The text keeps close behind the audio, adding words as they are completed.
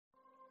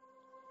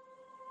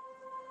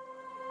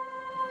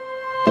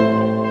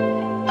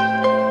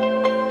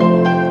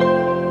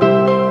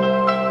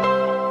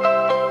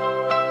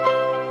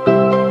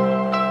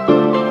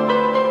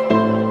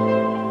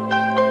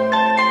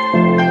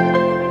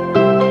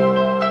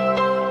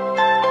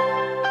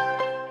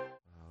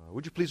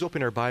Would you please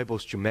open our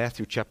Bibles to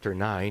Matthew chapter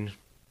 9?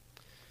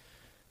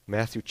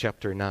 Matthew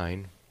chapter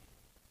 9.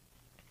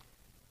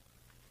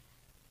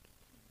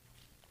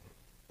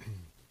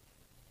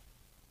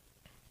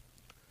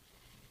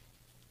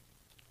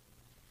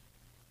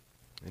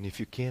 And if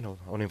you can, I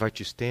want to invite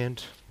you to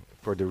stand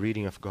for the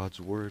reading of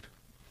God's Word.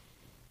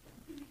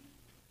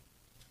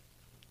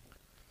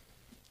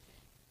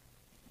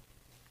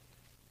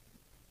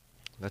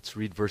 Let's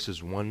read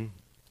verses 1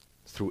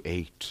 through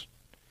 8.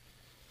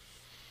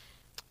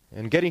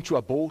 And getting to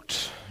a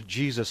boat,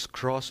 Jesus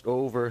crossed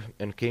over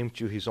and came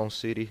to his own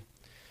city.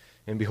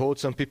 And behold,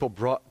 some people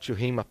brought to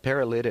him a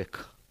paralytic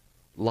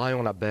lying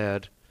on a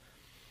bed.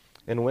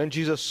 And when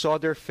Jesus saw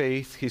their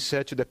faith, he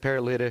said to the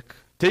paralytic,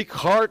 "Take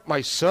heart, my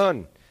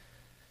son,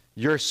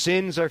 your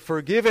sins are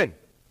forgiven."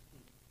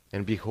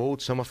 And behold,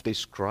 some of the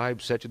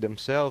scribes said to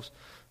themselves,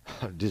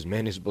 "This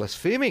man is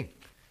blaspheming."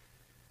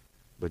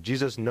 But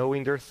Jesus,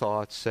 knowing their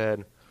thoughts,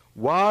 said,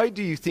 "Why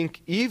do you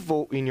think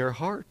evil in your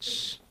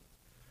hearts?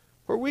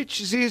 For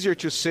which is easier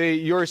to say,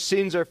 'Your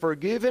sins are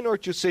forgiven,' or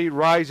to say,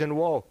 'Rise and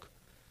walk'?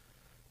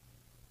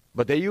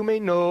 But that you may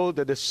know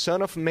that the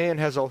Son of Man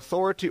has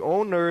authority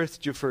on earth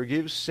to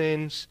forgive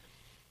sins,"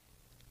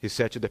 he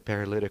said to the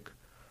paralytic,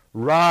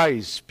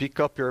 "Rise, pick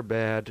up your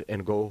bed,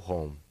 and go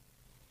home."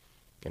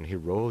 And he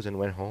rose and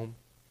went home.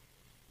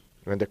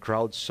 When the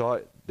crowd saw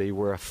it, they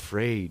were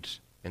afraid,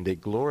 and they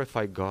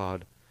glorified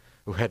God,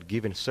 who had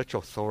given such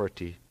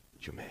authority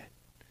to man.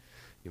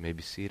 You may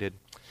be seated.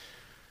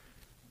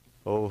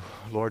 Oh,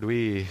 Lord,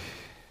 we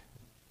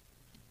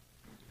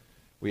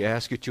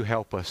ask you to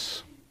help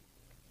us.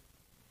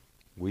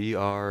 We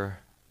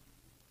are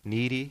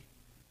needy.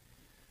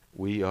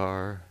 We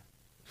are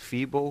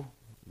feeble,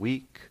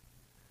 weak.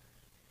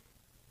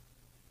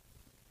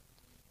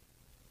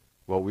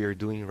 What we are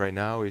doing right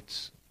now,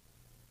 it's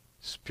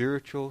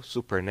spiritual,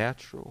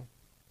 supernatural.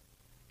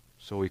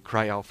 So we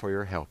cry out for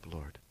your help,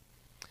 Lord.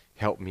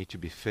 Help me to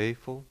be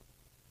faithful.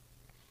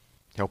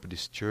 Help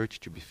this church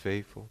to be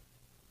faithful.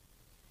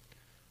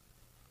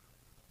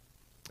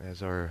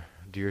 As our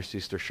dear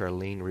sister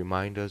Charlene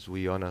reminds us,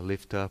 we want to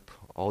lift up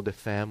all the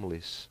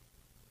families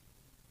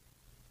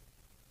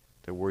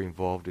that were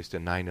involved with the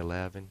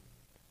 9/11.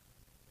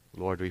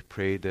 Lord, we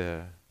pray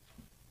that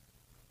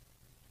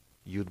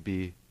you'd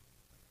be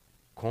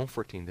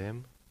comforting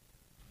them,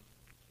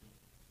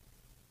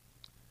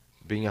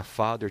 being a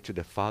father to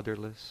the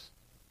fatherless,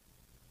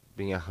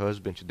 being a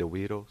husband to the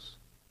widows,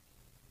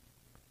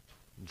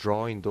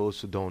 drawing those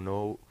who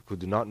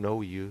do not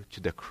know you to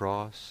the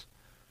cross,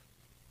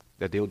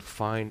 that they would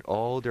find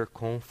all their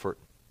comfort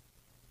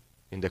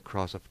in the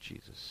cross of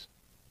Jesus.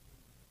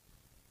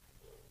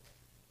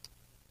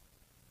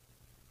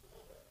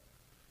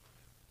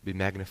 Be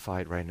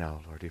magnified right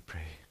now, Lord, we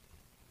pray.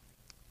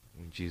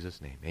 In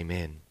Jesus' name,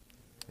 amen.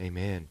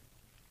 Amen.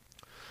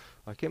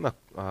 I came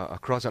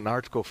across an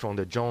article from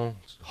the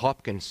Johns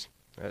Hopkins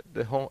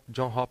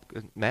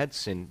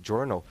Medicine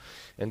Journal,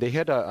 and they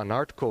had an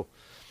article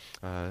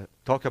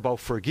talk about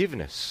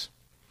forgiveness.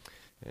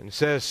 And it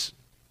says,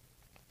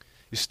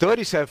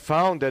 studies have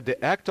found that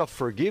the act of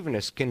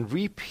forgiveness can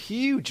reap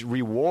huge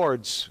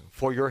rewards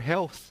for your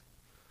health,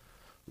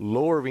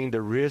 lowering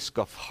the risk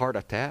of heart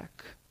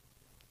attack,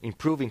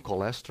 improving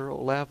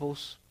cholesterol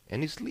levels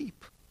and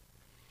sleep,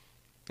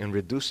 and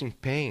reducing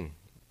pain,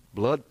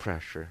 blood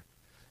pressure,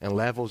 and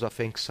levels of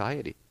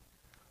anxiety,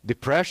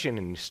 depression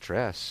and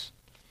stress.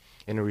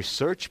 And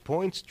research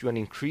points to an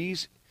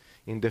increase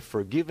in the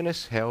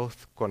forgiveness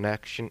health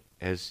connection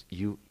as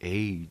you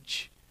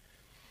age.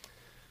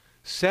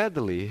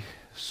 Sadly,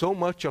 so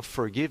much of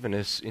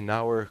forgiveness in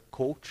our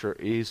culture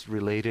is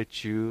related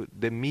to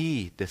the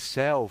me, the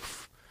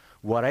self,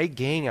 what I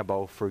gain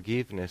about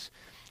forgiveness,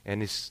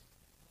 and is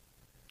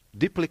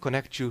deeply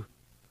connected to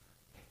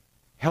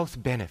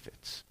health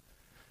benefits.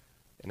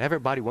 And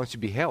everybody wants to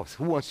be healthy.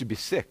 Who wants to be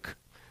sick?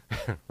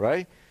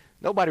 Right?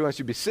 Nobody wants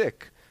to be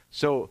sick.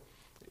 So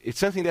it's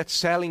something that's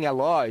selling a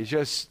lot. It's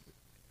just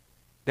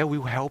that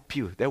will help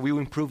you, that will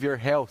improve your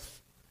health.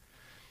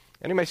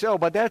 And you may say, "Oh,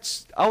 but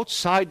that's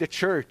outside the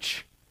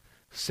church."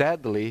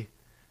 Sadly,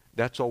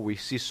 that's all we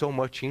see so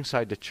much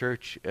inside the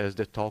church as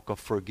the talk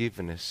of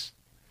forgiveness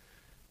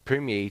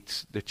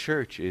permeates the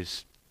church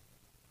is,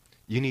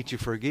 you need to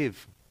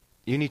forgive.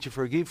 You need to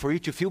forgive for you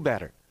to feel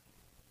better.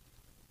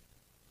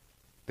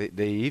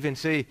 They even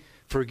say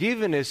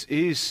forgiveness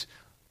is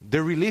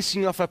the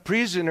releasing of a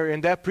prisoner,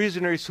 and that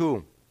prisoner is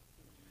who?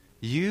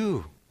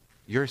 You,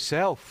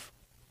 yourself.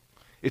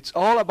 It's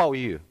all about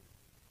you.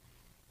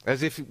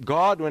 As if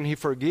God, when He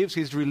forgives,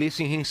 He's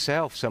releasing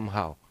Himself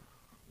somehow.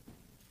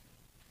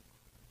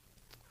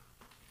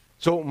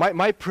 So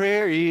my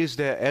prayer is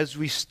that as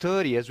we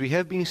study, as we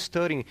have been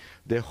studying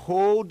the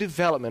whole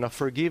development of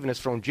forgiveness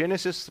from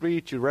Genesis 3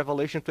 to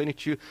Revelation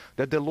 22,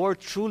 that the Lord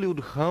truly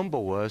would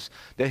humble us,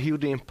 that He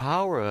would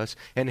empower us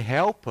and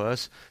help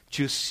us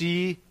to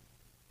see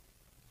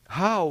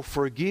how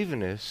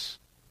forgiveness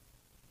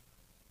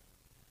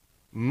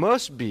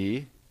must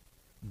be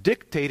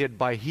dictated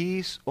by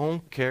His own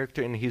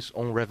character and His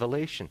own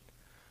revelation.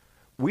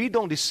 We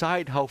don't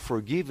decide how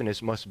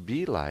forgiveness must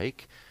be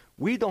like.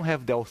 We don't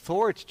have the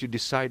authority to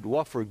decide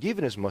what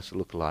forgiveness must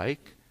look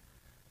like.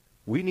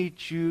 We need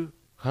to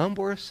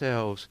humble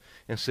ourselves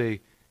and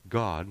say,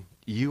 God,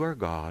 you are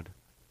God.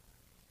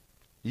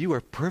 You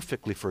are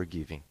perfectly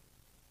forgiving.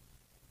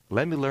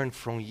 Let me learn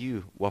from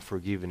you what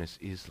forgiveness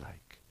is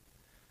like.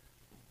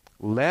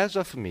 Less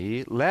of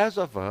me, less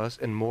of us,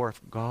 and more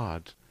of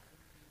God.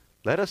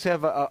 Let us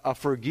have a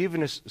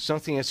forgiveness,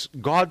 something that's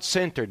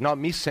God-centered, not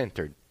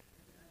me-centered.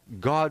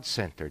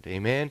 God-centered.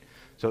 Amen?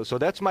 So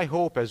that's my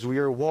hope as we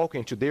are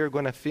walking. Today we're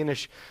going to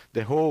finish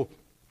the whole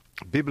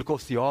biblical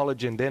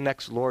theology, and then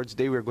next Lord's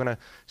Day we're going to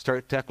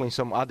start tackling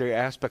some other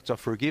aspects of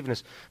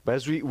forgiveness. But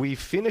as we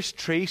finish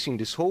tracing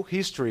this whole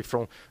history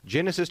from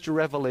Genesis to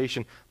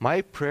Revelation,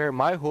 my prayer,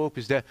 my hope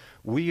is that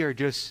we are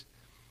just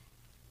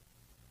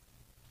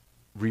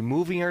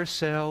removing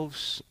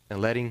ourselves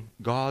and letting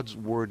God's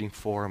Word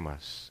inform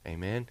us.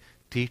 Amen?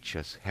 Teach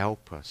us,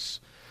 help us.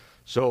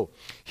 So,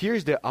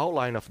 here's the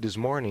outline of this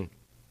morning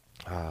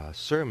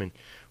sermon.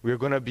 We're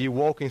going to be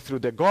walking through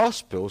the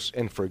Gospels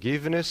and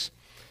forgiveness.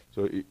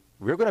 So,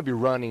 we're going to be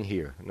running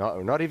here.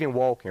 Not even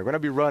walking. We're going to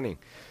be running.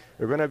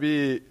 We're going to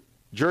be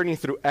journeying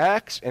through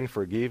Acts and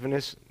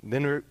forgiveness.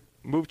 Then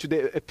we move to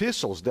the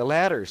epistles, the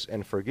letters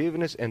and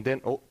forgiveness. And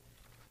then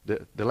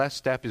the last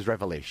step is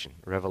Revelation.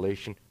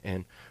 Revelation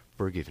and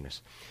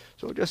forgiveness.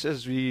 So just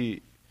as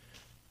we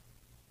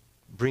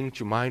bring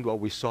to mind what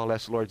we saw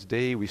last Lord's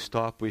Day, we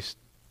stop with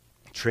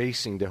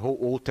tracing the whole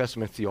Old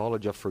Testament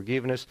theology of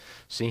forgiveness,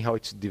 seeing how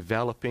it's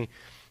developing.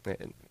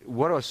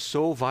 What was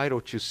so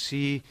vital to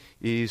see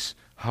is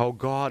how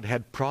God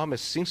had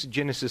promised since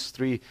Genesis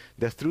 3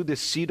 that through the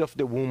seed of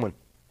the woman,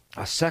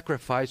 a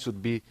sacrifice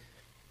would be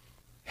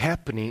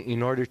happening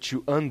in order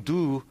to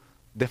undo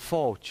the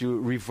fall, to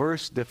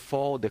reverse the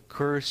fall, the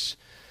curse.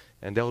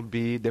 And there will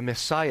be the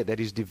Messiah that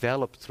is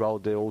developed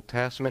throughout the Old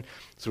Testament,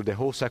 through the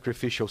whole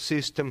sacrificial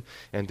system,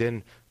 and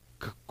then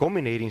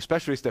culminating,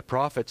 especially with the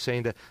prophet,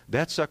 saying that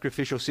that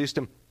sacrificial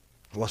system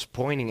was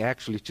pointing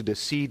actually to the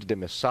seed, the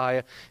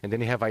Messiah. And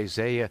then you have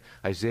Isaiah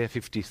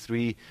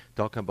 53,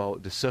 talking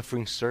about the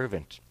suffering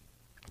servant,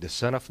 the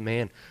Son of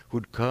Man,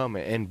 who'd come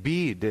and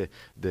be the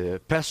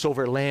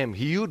Passover lamb.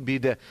 He would be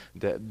the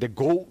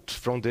goat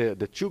from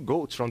the two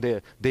goats from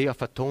the Day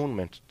of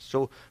Atonement.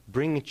 So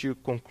bringing to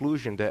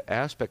conclusion the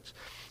aspects.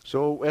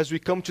 So as we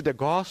come to the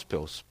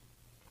Gospels,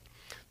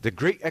 the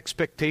great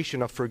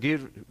expectation of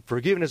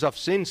forgiveness of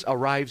sins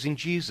arrives in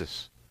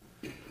Jesus.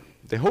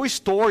 The whole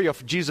story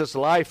of Jesus'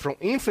 life from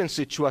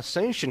infancy to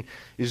ascension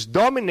is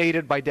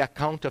dominated by the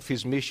account of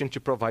his mission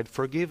to provide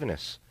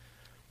forgiveness.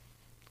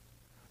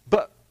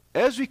 But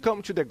as we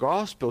come to the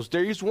Gospels,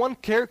 there is one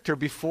character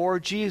before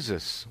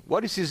Jesus.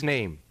 What is his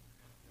name?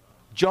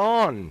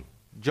 John.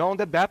 John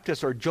the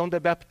Baptist, or John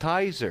the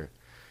Baptizer.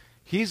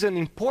 He's an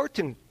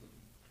important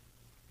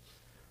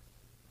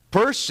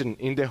person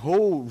in the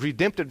whole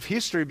redemptive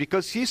history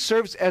because he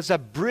serves as a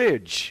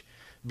bridge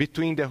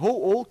between the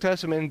whole Old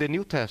Testament and the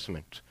New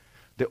Testament.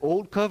 The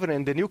Old Covenant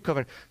and the New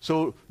Covenant.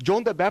 So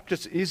John the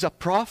Baptist is a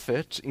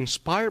prophet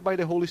inspired by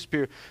the Holy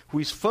Spirit who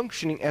is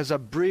functioning as a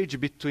bridge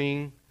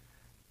between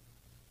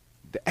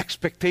the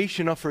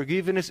expectation of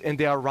forgiveness and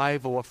the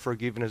arrival of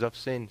forgiveness of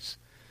sins.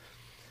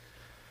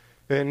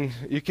 And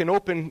you can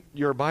open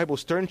your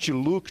Bibles, turn to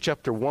Luke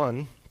chapter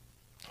 1.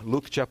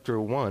 Luke chapter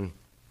 1.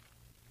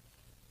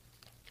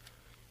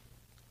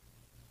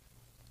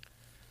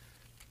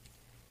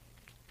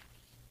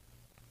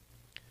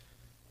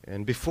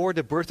 And before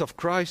the birth of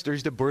Christ, there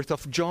is the birth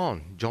of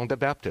John the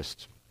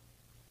Baptist.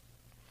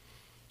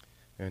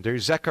 And there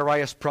is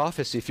Zechariah's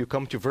prophecy, if you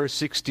come to verse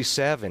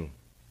 67.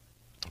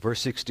 Verse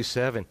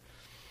 67.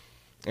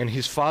 And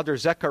his father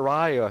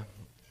Zechariah,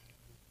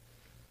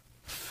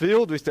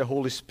 filled with the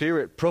Holy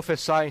Spirit,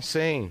 prophesying,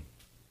 saying,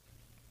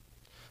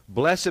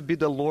 Blessed be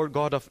the Lord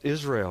God of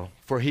Israel,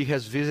 for he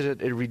has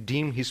visited and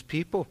redeemed his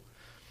people,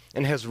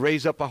 and has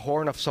raised up a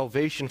horn of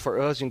salvation for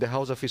us in the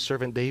house of his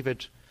servant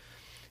David,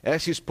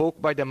 as he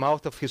spoke by the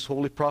mouth of his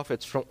holy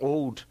prophets from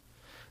old,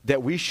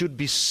 that we should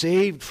be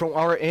saved from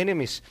our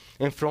enemies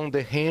and from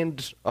the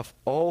hands of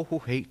all who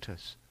hate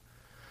us.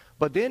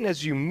 But then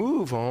as you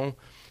move on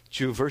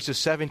to verses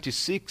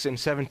 76 and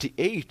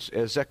 78,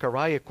 as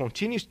Zechariah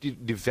continues to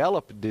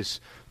develop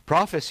this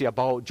prophecy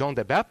about John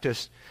the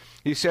Baptist,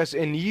 he says,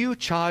 And you,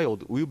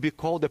 child, will be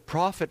called the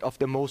prophet of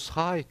the Most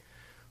High,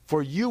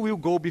 for you will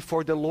go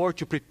before the Lord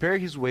to prepare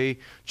his way,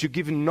 to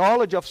give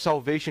knowledge of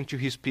salvation to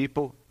his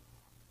people.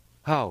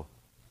 How?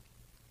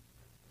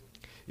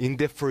 In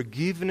the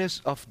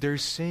forgiveness of their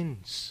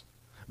sins,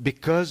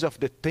 because of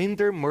the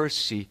tender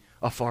mercy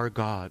of our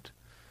God.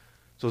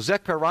 So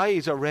Zechariah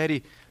is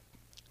already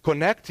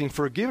connecting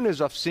forgiveness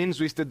of sins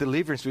with the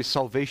deliverance, with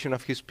salvation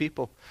of his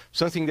people.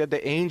 Something that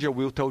the angel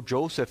will tell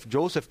Joseph.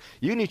 Joseph,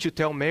 you need to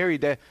tell Mary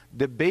that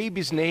the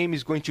baby's name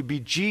is going to be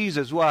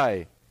Jesus.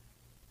 Why?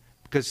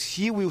 Because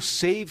he will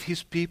save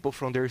his people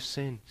from their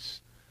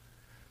sins.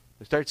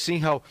 We start seeing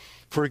how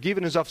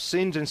forgiveness of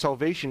sins and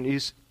salvation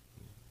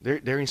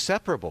they're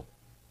inseparable.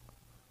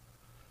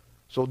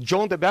 So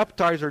John the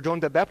Baptizer, John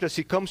the Baptist,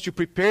 he comes to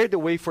prepare the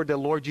way for the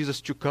Lord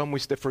Jesus to come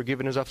with the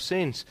forgiveness of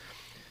sins.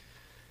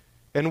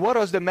 And what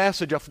was the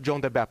message of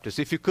John the Baptist?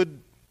 If you could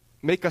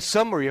make a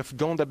summary of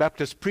John the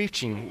Baptist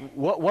preaching,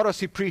 what was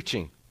he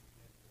preaching?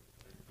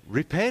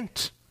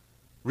 Repent.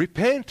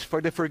 Repent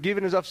for the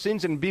forgiveness of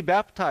sins and be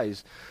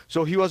baptized.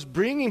 So he was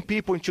bringing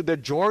people into the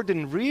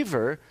Jordan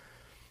River,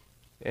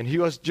 and he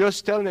was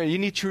just telling them, you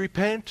need to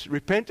repent.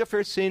 Repent of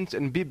your sins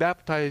and be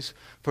baptized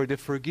for the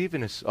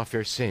forgiveness of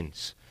your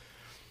sins.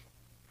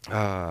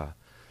 What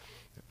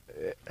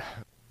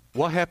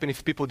happened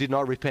if people did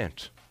not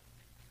repent?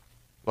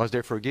 Was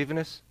there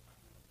forgiveness?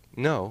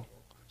 No.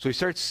 So we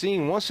start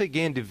seeing once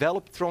again,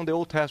 developed from the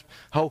Old Testament,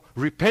 how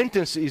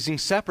repentance is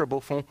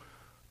inseparable from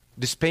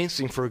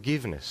dispensing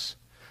forgiveness.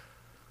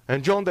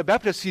 And John the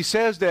Baptist, he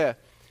says that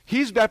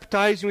he's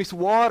baptizing with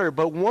water,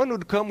 but one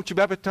would come to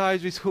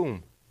baptize with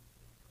whom?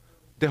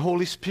 The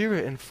Holy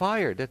Spirit and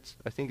fire. That's,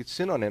 I think it's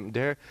synonym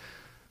there.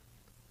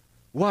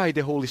 Why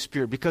the Holy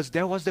Spirit? Because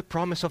that was the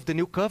promise of the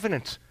new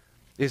covenant.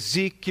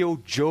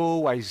 Ezekiel,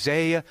 Joel,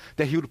 Isaiah,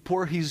 that he would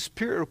pour his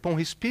Spirit upon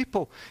his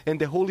people.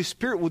 And the Holy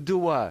Spirit would do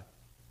what?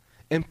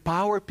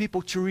 Empower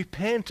people to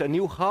repent, a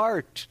new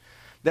heart.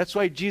 That's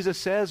why Jesus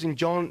says in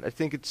John, I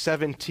think it's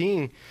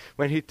 17,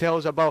 when he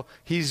tells about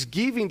he's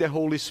giving the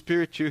Holy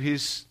Spirit to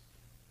his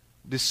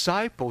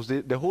disciples.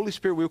 The Holy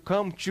Spirit will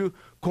come to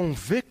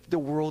convict the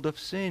world of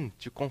sin,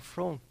 to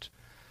confront.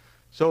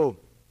 So,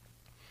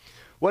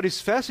 what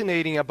is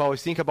fascinating about,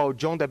 think about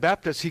John the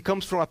Baptist, he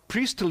comes from a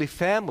priestly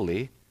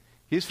family.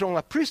 He's from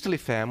a priestly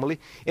family,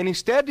 and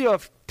instead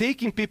of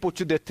taking people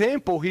to the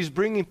temple, he's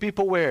bringing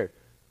people where?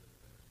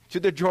 To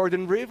the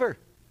Jordan River.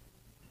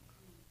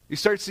 You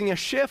start seeing a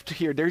shift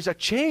here. There's a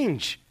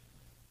change.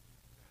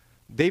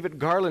 David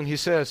Garland, he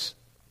says,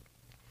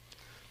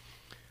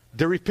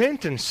 the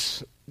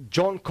repentance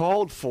John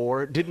called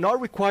for did not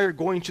require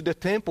going to the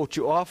temple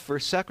to offer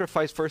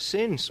sacrifice for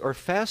sins, or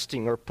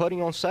fasting, or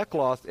putting on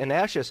sackcloth and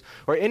ashes,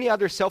 or any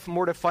other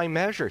self-mortifying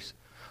measures.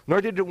 Nor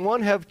did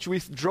one have to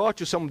withdraw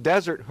to some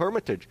desert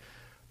hermitage.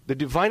 The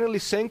divinely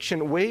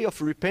sanctioned way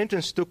of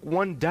repentance took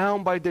one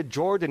down by the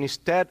Jordan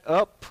instead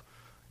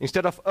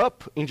of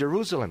up in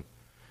Jerusalem.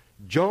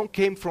 John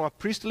came from a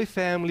priestly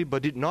family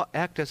but did not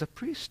act as a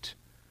priest.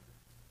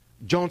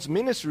 John's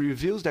ministry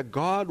reveals that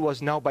God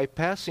was now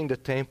bypassing the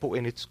temple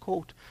and its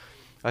cult.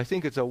 I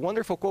think it's a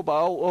wonderful quote, but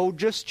I'll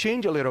just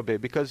change a little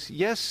bit, because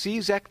yes,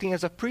 he's acting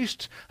as a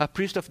priest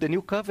of the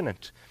new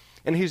covenant.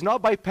 And he's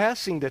not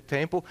bypassing the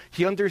temple.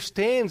 He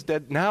understands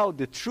that now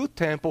the true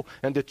temple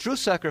and the true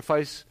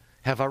sacrifice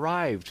have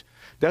arrived.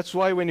 That's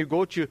why when you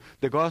go to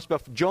the Gospel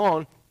of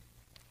John,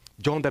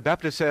 John the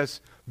Baptist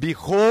says,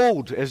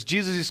 behold, as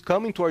Jesus is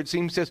coming towards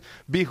him, he says,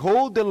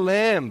 behold the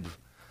Lamb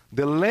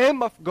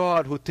of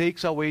God who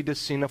takes away the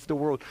sin of the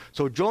world.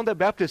 So John the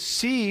Baptist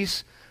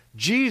sees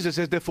Jesus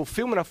as the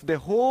fulfillment of the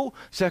whole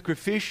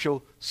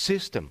sacrificial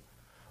system.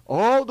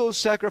 All those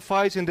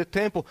sacrifices in the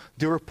temple,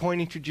 they were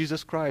pointing to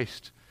Jesus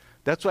Christ.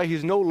 That's why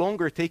he's no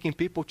longer taking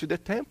people to the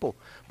temple,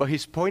 but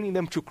he's pointing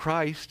them to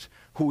Christ,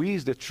 who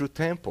is the true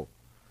temple.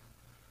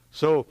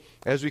 So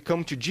as we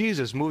come to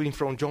Jesus, moving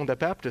from John the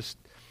Baptist,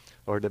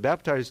 or the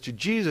baptized, to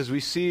Jesus, we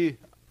see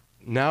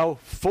now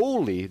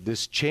fully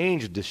this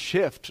change, this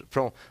shift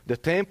from the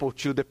temple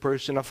to the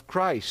person of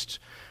Christ.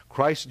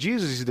 Christ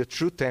Jesus is the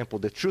true temple,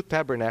 the true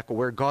tabernacle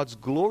where God's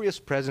glorious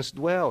presence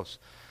dwells.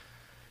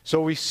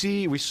 So we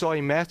saw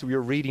in Matthew, we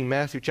were reading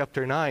Matthew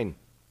chapter 9.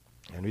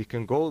 And we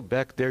can go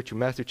back there to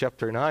Matthew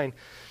chapter 9.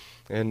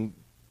 And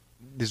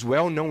this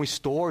well-known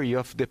story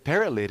of the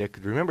paralytic.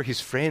 Remember, his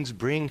friends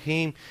bring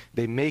him.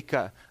 They make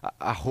a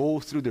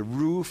hole through the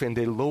roof and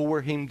they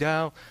lower him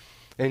down.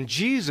 And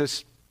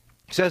Jesus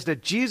says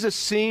that Jesus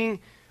seeing,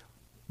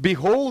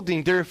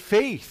 beholding their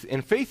faith.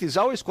 And faith is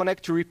always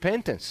connected to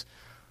repentance.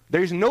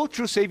 There is no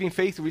true saving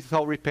faith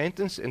without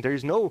repentance. And there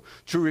is no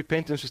true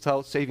repentance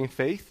without saving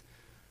faith.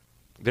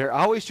 They're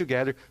always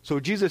together. So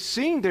Jesus,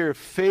 seeing their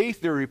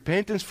faith, their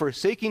repentance,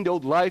 forsaking the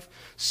old life,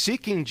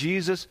 seeking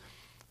Jesus,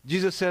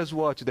 Jesus says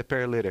what to the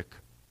paralytic?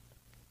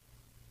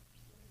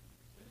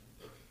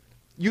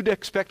 You'd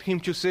expect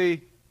him to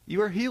say,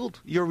 you are healed,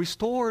 you're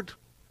restored.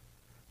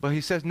 But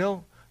he says,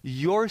 no,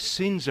 your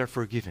sins are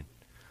forgiven.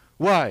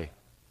 Why?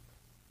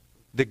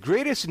 The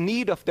greatest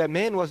need of that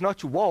man was not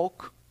to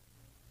walk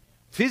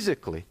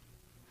physically,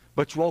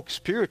 but to walk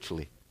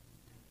spiritually.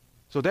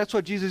 So that's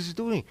what Jesus is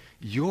doing.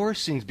 Your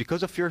sins,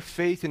 because of your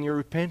faith and your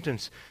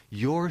repentance,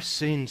 your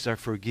sins are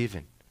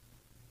forgiven.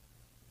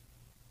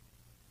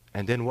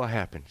 And then what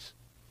happens?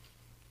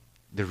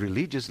 The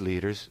religious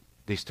leaders,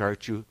 they start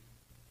to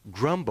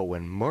grumble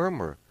and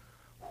murmur.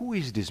 Who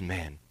is this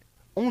man?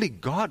 Only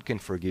God can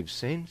forgive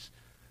sins.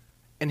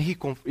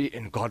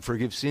 And God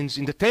forgives sins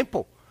in the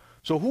temple.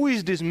 So who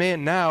is this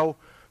man now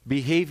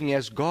behaving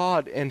as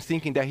God and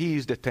thinking that he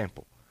is the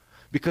temple?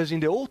 Because in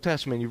the Old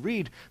Testament, you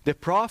read the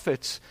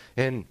prophets,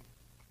 and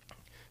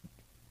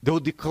they'll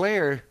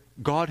declare,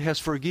 God has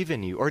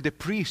forgiven you. Or the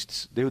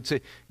priests, they would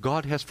say,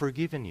 God has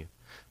forgiven you.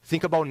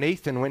 Think about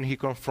Nathan when he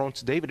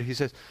confronts David. He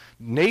says,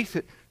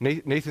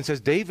 Nathan says,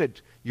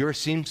 David, your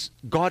sins,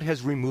 God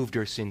has removed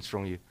your sins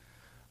from you.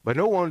 But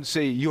no one would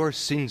say, your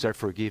sins are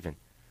forgiven,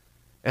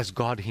 as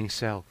God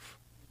himself.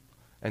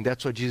 And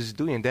that's what Jesus is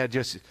doing. That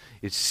just,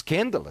 it's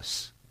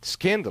scandalous.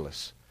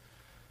 Scandalous.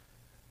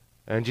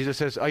 And Jesus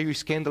says, are you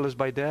scandalous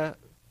by that?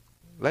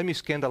 Let me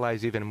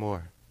scandalize even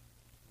more.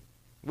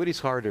 What is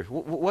harder?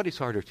 What is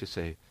harder to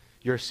say?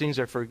 Your sins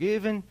are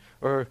forgiven,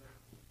 or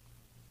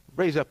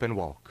raise up and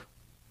walk?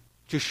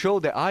 To show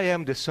that I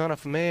am the Son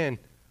of Man.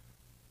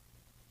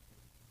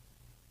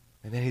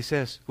 And then he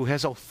says, who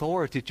has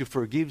authority to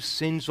forgive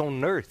sins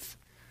on earth.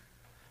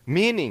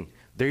 Meaning,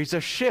 there is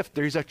a shift,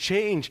 there is a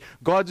change.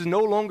 God's no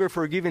longer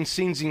forgiving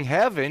sins in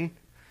heaven.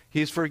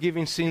 He is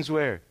forgiving sins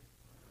where?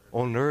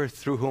 On earth.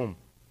 Through whom?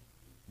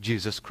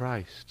 Jesus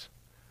Christ.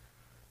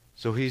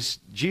 So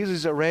Jesus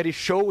is already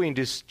showing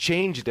this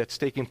change that's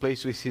taking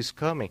place with his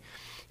coming.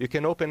 You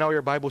can open now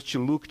your Bibles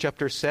to Luke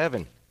chapter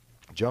 7.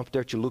 Jump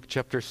there to Luke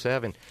chapter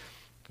 7.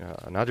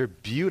 Another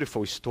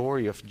beautiful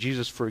story of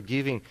Jesus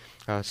forgiving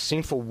a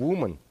sinful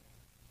woman.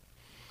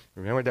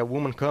 Remember, that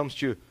woman comes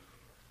to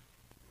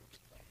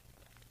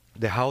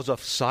the house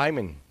of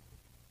Simon.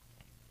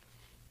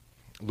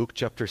 Luke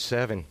chapter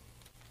 7.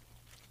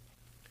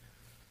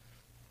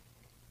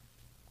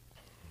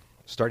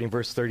 Starting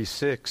verse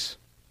 36.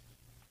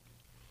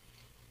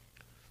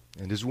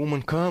 And this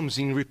woman comes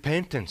in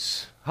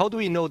repentance. How do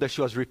we know that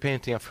she was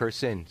repenting of her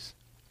sins?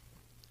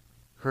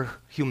 Her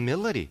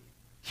humility.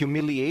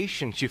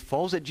 Humiliation. She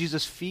falls at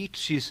Jesus' feet.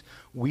 She's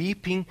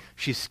weeping.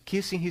 She's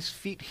kissing his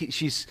feet.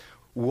 She's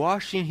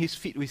washing his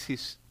feet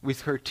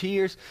with her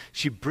tears.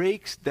 She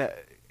breaks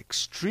that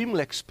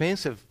extremely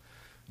expensive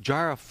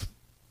jar of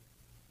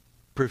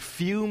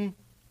perfume,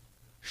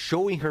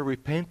 showing her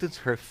repentance,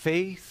 her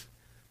faith.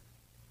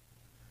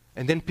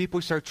 And then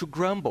people start to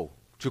grumble,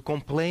 to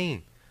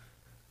complain.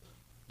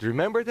 Do you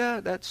remember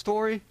that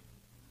story?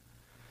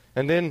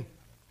 And then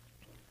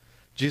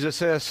Jesus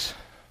says,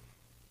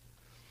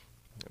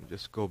 let me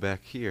just go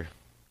back here.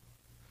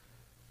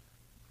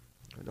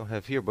 I don't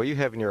have here, but you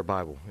have in your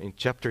Bible. In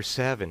chapter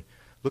 7,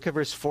 look at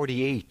verse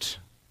 48.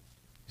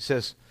 He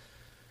says,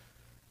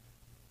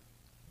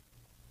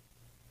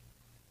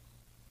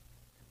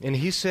 and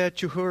he said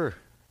to her,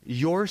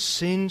 your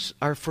sins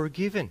are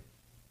forgiven.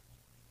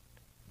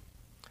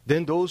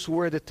 Then those who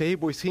were at the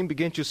table with him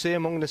began to say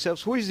among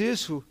themselves, who is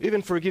this who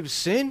even forgives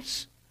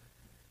sins?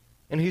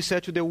 And he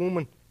said to the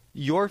woman,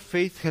 your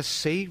faith has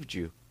saved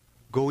you.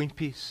 Go in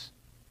peace.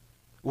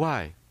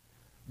 Why?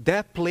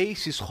 That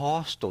place is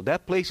hostile.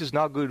 That place is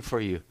not good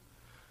for you.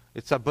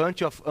 It's a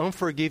bunch of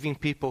unforgiving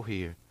people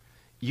here.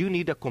 You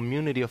need a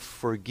community of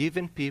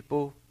forgiven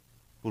people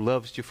who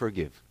loves to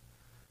forgive.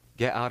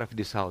 Get out of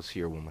this house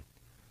here, woman.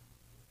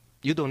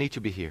 You don't need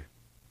to be here.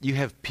 You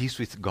have peace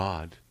with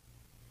God.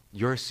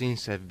 Your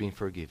sins have been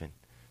forgiven.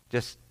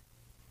 Just,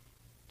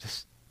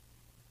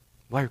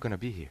 why are you going to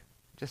be here?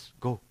 Just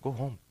go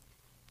home.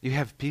 You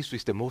have peace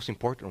with the most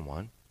important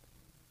one.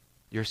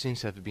 Your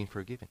sins have been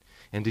forgiven.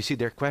 And you see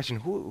their question,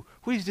 who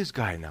is this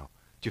guy now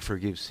to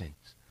forgive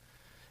sins?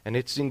 And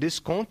it's in this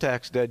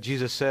context that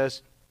Jesus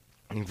says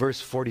in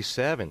verse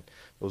 47,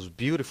 those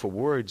beautiful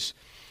words,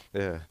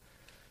 he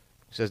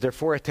says,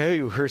 therefore I tell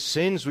you, her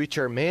sins which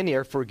are many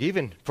are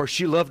forgiven, for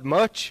she loved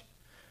much,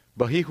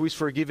 but he who is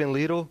forgiven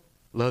little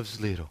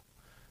loves little.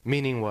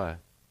 Meaning what?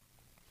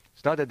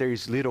 It's not that there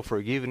is little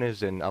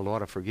forgiveness and a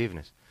lot of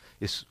forgiveness.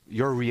 It's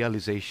your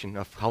realization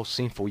of how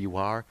sinful you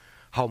are,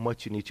 how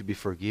much you need to be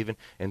forgiven.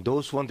 And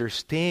those who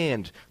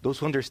understand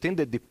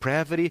the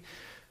depravity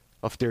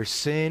of their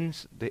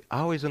sins, they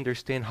always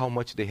understand how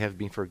much they have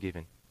been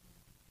forgiven.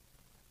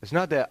 It's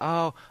not that,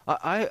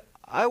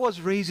 I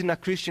was raised in a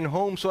Christian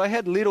home, so I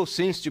had little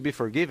sins to be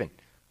forgiven.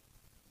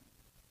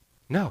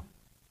 No.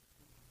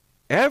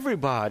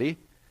 Everybody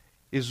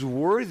is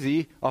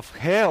worthy of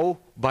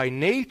hell by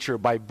nature,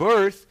 by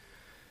birth,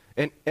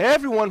 and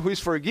everyone who is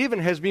forgiven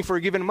has been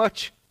forgiven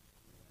much.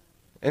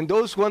 And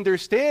those who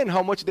understand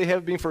how much they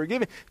have been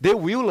forgiven, they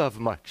will love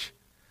much.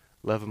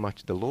 Love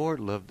much the Lord,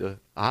 love the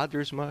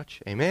others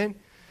much. Amen?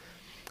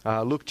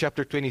 Luke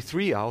chapter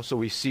 23 also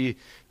we see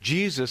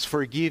Jesus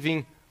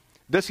forgiving.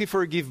 Does he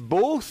forgive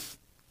both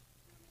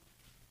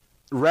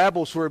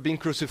rebels who are being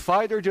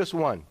crucified or just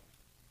one?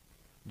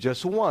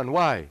 Just one.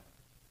 Why?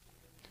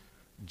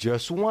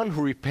 Just one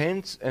who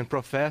repents and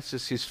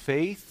professes his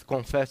faith,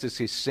 confesses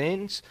his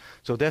sins.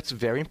 So that's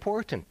very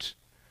important.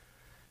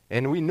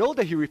 And we know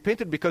that he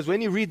repented because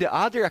when you read the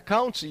other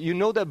accounts, you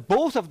know that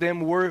both of them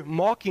were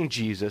mocking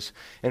Jesus.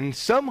 And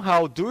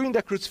somehow during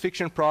the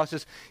crucifixion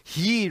process,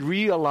 he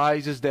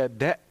realizes that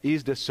that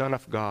is the Son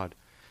of God.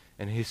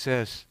 And he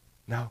says,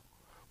 now,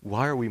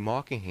 why are we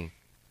mocking him?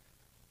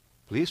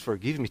 Please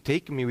forgive me.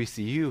 Take me with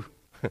you.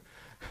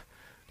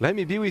 Let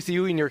me be with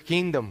you in your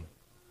kingdom.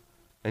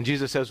 And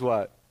Jesus says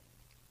what?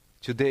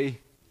 Today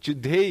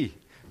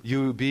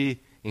you will be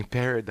in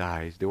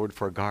paradise. The word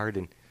for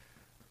garden.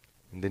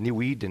 In the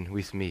New Eden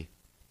with me.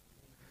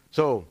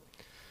 So,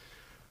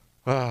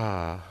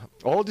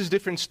 All these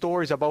different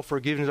stories about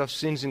forgiveness of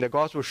sins in the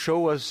gospel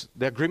show us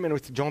the agreement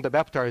with John the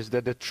Baptist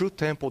that the true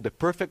temple, the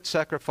perfect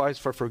sacrifice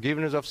for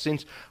forgiveness of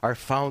sins, are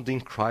found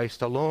in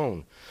Christ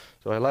alone.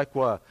 So I like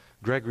what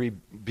Gregory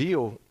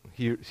Beale,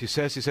 he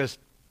says,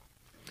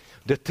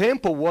 the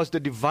temple was the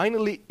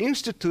divinely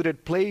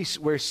instituted place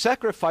where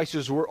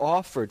sacrifices were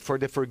offered for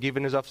the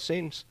forgiveness of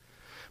sins.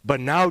 But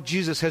now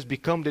Jesus has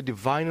become the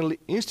divinely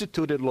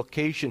instituted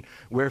location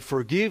where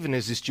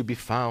forgiveness is to be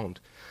found,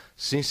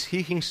 since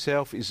he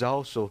himself is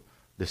also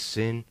the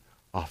sin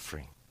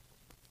offering.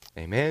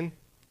 Amen?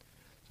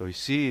 So you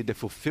see the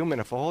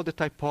fulfillment of all the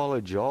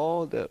typology,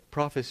 all the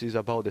prophecies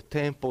about the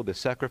temple, the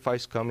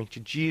sacrifice coming to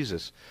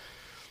Jesus.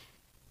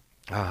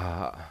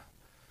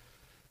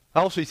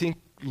 Also, I think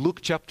Luke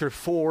chapter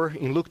 4,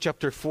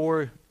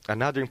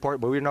 another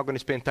important, but we're not going to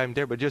spend time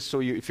there, but just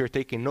so if you're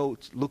taking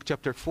notes, Luke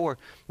chapter 4,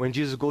 when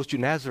Jesus goes to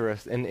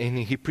Nazareth and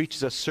he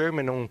preaches a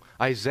sermon on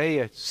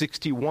Isaiah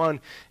 61,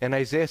 and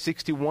Isaiah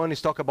 61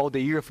 is talking about the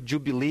year of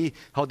Jubilee,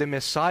 how the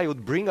Messiah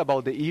would bring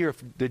about the year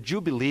of the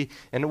Jubilee.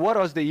 And what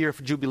was the year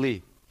of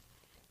Jubilee?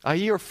 A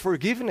year of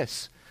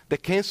forgiveness, the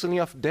canceling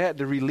of debt,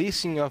 the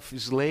releasing of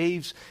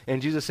slaves,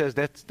 and Jesus says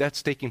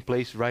that's taking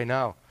place right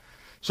now.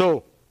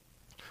 So,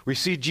 we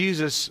see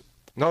Jesus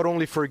not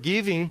only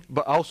forgiving,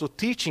 but also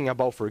teaching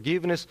about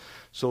forgiveness.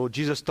 So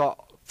Jesus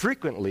taught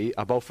frequently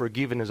about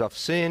forgiveness of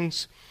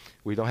sins.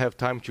 We don't have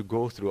time to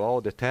go through all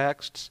the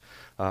texts.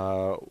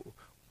 I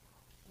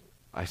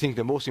think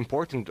the most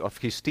important of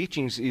his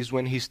teachings is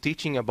when he's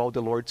teaching about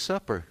the Lord's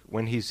Supper,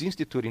 when he's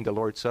instituting the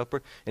Lord's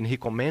Supper, and he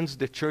commands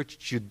the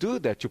church to do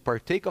that, to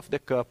partake of the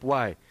cup.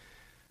 Why?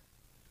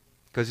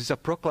 Because it's a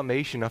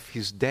proclamation of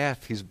his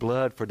death, his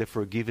blood, for the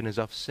forgiveness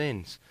of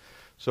sins.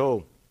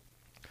 So,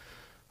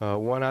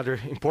 one other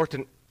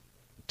important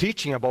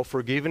teaching about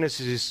forgiveness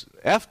is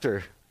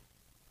after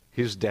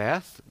his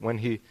death, when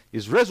he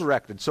is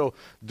resurrected. So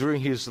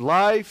during his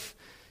life,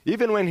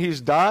 even when he's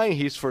dying,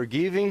 he's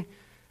forgiving.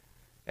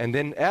 And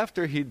then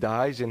after he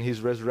dies and he's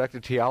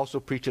resurrected, he also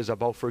preaches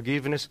about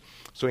forgiveness.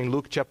 So in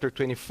Luke chapter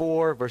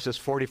 24, verses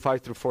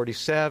 45 through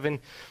 47,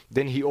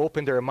 then he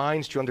opened their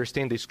minds to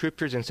understand the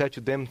scriptures and said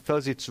to them,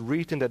 "Thus it's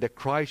written that the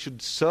Christ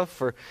should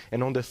suffer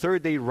and on the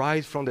third day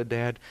rise from the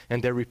dead,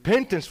 and that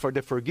repentance for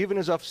the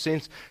forgiveness of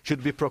sins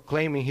should be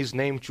proclaimed in his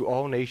name to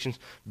all nations,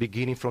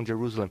 beginning from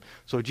Jerusalem."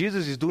 So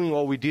Jesus is doing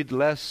what we did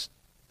last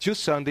 2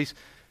 Sundays,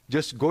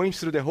 just going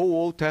through the whole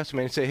Old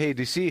Testament and say, hey,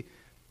 do you see?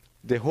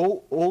 The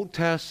whole Old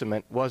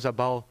Testament was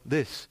about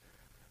this,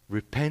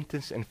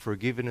 repentance and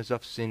forgiveness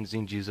of sins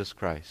in Jesus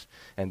Christ.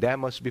 And that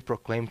must be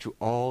proclaimed to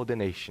all the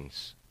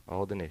nations.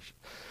 All the nations.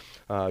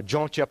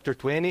 John chapter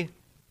 20,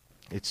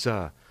 it's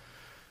at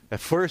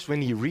first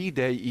when you read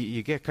that,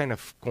 you get kind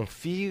of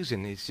confused,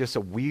 and it's just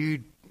a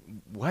weird,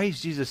 why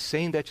is Jesus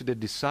saying that to the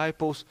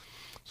disciples?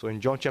 So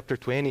in John chapter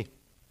 20, it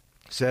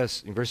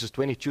says in verses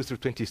 22 through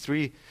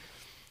 23,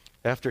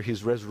 after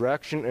his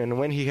resurrection, and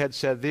when he had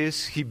said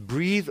this, he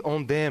breathed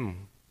on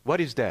them. What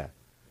is that?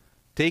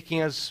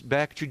 Taking us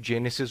back to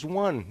Genesis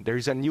 1. There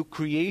is a new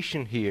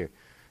creation here.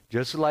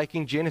 Just like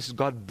in Genesis,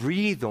 God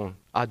breathed on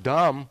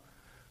Adam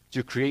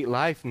to create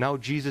life. Now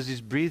Jesus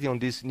is breathing on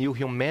this new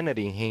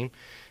humanity in him.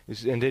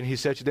 And then he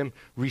said to them,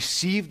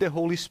 receive the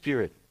Holy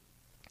Spirit.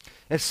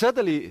 And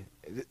suddenly,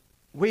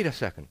 wait a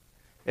second.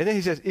 And then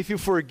he says, if you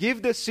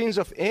forgive the sins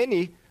of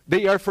any,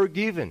 they are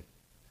forgiven.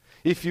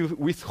 If you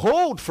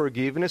withhold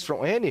forgiveness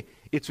from any,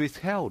 it's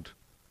withheld.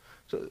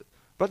 So,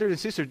 brothers and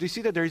sisters, do you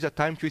see that there is a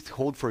time to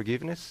withhold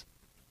forgiveness?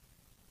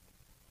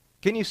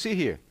 Can you see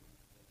here?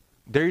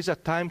 There is a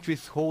time to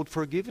withhold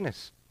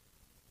forgiveness.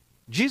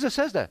 Jesus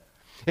says that.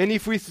 And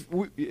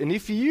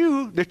if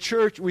you, the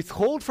church,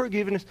 withhold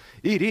forgiveness,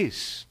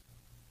 it's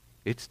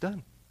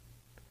done.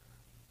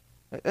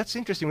 That's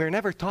interesting. We're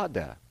never taught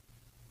that.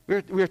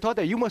 We're taught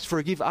that you must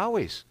forgive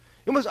always.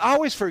 You must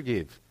always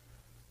forgive.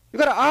 You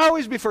got to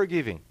always be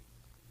forgiving.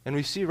 And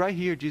we see right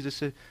here, Jesus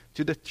said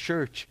to the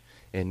church,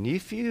 and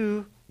if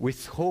you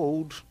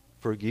withhold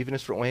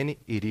forgiveness from any,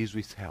 it is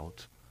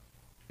withheld.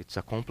 It's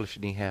accomplished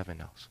in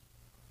heaven also.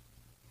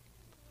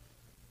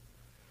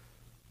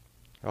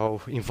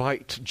 I'll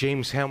invite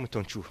James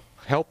Hamilton to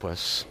help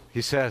us.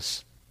 He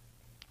says,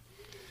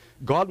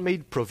 God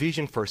made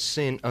provision for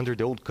sin under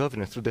the old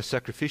covenant through the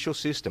sacrificial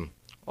system,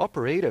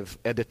 operative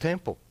at the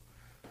temple.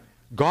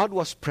 God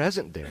was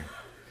present there,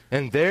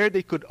 and there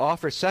they could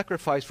offer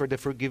sacrifice for the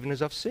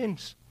forgiveness of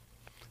sins.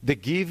 The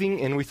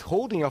giving and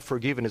withholding of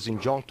forgiveness in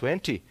John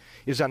 20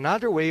 is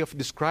another way of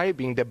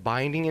describing the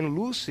binding and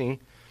loosing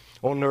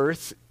on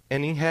earth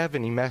and in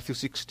heaven in Matthew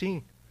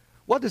 16.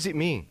 What does it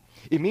mean?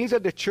 It means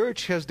that the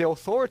church has the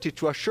authority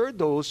to assure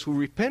those who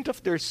repent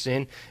of their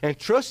sin and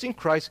trust in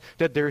Christ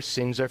that their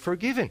sins are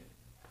forgiven.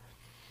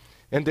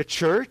 And the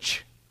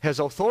church has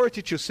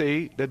authority to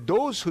say that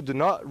those who do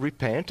not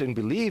repent and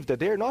believe that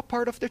they are not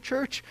part of the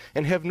church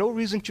and have no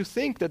reason to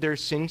think that their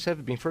sins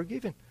have been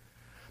forgiven.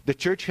 The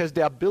church has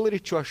the ability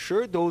to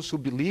assure those who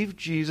believe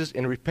Jesus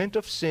and repent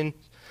of sin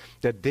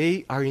that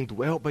they are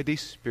indwelt by the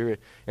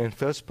Spirit and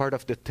thus part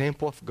of the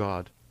temple of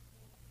God.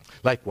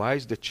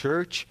 Likewise, the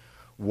church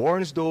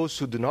warns those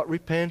who do not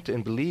repent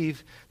and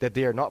believe that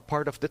they are not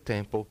part of the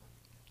temple,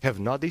 have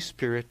not the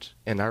Spirit,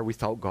 and are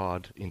without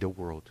God in the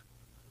world.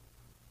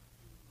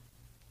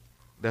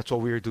 That's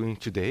what we are doing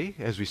today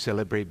as we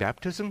celebrate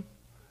baptism.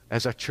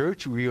 As a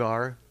church, we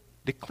are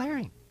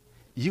declaring,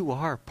 you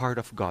are part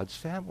of God's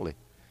family.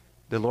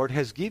 The Lord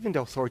has given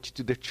the authority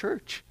to the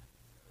church.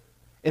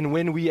 And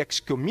when we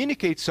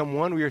excommunicate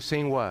someone, we are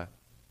saying what?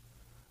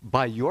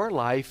 By your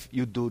life,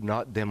 you do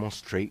not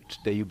demonstrate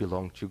that you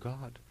belong to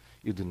God.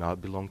 You do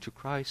not belong to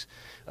Christ,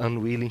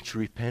 unwilling to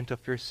repent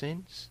of your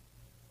sins.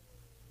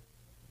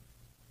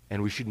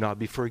 And we should not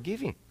be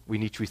forgiving. We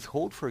need to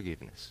withhold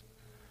forgiveness.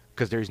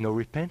 Because there is no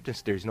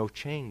repentance, there is no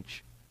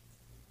change.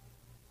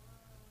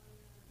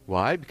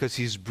 Why? Because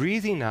he's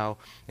breathing now,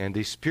 and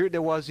the Spirit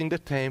that was in the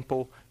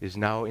temple is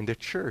now in the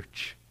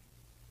church.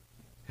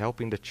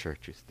 Helping the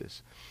church with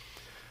this.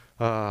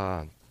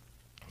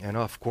 And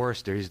of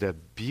course, there is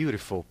that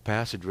beautiful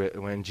passage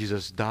when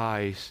Jesus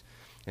dies.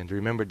 And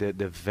remember that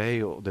the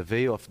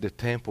veil of the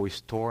temple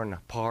is torn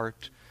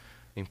apart,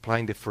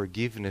 implying the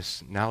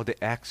forgiveness, now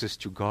the access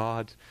to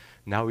God.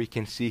 Now we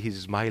can see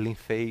his smiling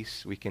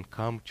face. We can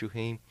come to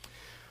him.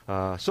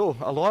 So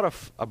a lot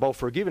about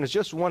forgiveness.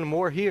 Just one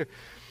more here.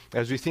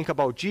 As we think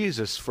about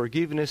Jesus,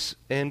 forgiveness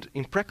and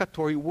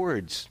imprecatory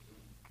words.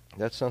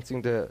 That's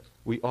something that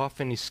we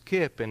often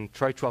skip and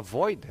try to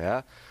avoid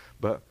that.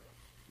 But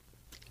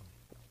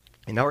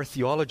in our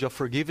theology of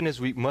forgiveness,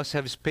 we must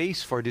have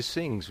space for these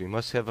things. We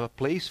must have a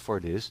place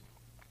for this.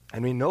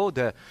 And we know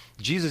that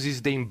Jesus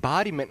is the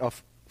embodiment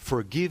of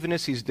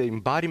forgiveness. He's the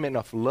embodiment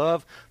of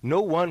love.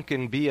 No one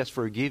can be as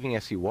forgiving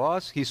as he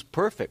was. He's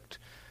perfect.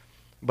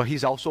 But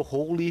he's also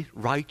holy,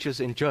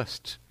 righteous, and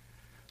just.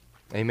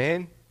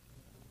 Amen?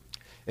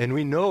 And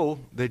we know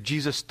that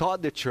Jesus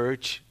taught the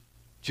church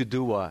to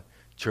do what?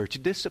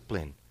 Church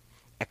discipline.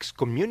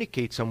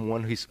 Excommunicate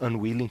someone who is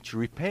unwilling to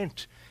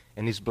repent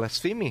and is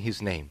blaspheming his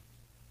name.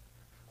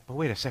 But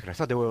wait a second, I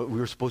thought that we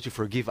were supposed to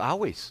forgive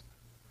always.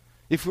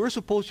 If we were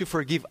supposed to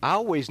forgive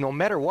always, no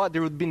matter what,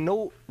 there would be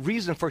no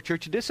reason for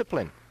church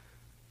discipline.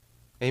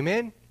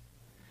 Amen?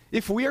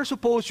 If we are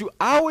supposed to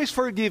always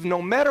forgive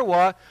no matter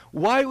what,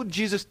 why would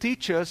Jesus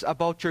teach us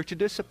about church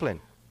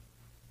discipline?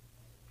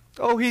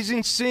 Oh, he's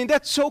in sin.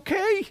 That's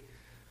okay.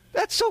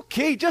 That's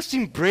okay. Just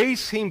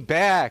embrace him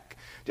back.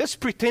 Just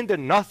pretend that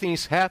nothing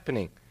is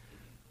happening.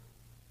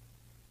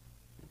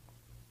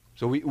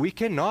 So we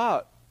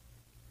cannot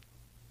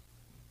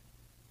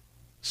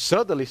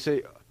suddenly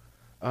say,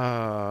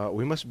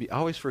 we must be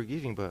always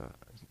forgiving, but...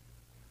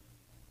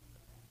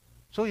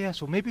 So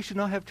maybe we should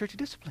not have church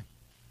discipline.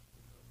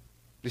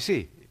 You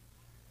see?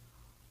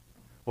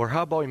 Or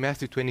how about in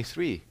Matthew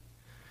 23,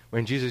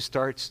 when Jesus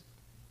starts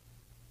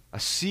a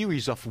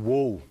series of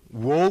woe.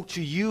 Woe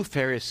to you,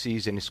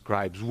 Pharisees and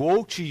scribes.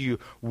 Woe to you.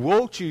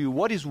 Woe to you.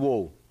 What is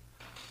woe?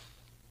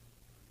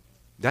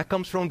 That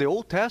comes from the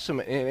Old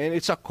Testament, and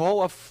it's a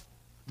call of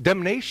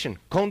damnation,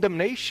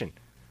 condemnation.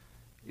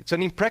 It's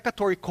an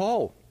imprecatory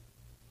call.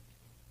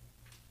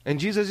 And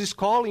Jesus is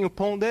calling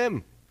upon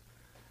them.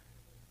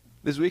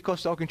 This week I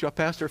was talking to a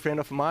pastor friend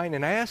of mine,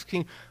 and I asked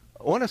him,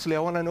 honestly, I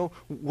want to know,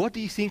 what do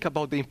you think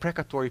about the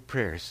imprecatory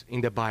prayers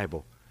in the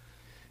Bible?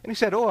 And he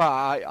said,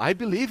 I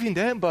believe in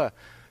them, but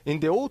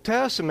in the Old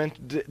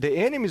Testament, the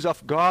enemies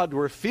of God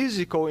were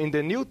physical.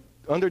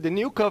 Under the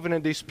new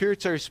covenant,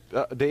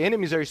 the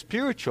enemies are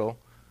spiritual.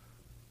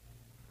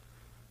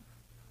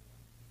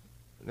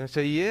 And I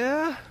say,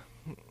 yeah,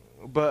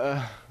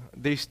 but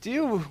they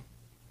still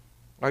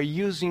are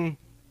using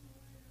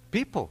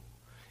people.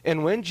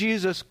 And when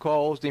Jesus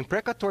calls the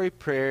imprecatory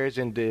prayers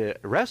and the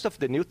rest of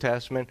the New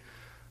Testament,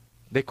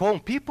 they call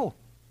them people.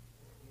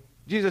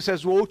 Jesus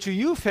says, woe to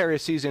you,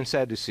 Pharisees and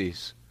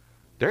Sadducees.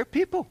 They're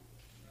people.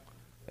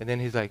 And then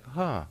he's like,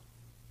 I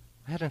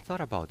hadn't thought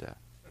about that.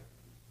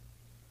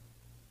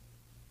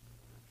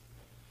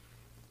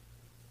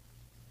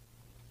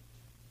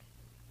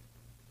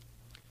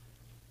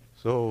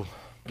 So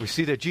we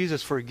see that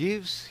Jesus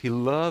forgives. He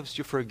loves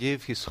to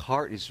forgive. His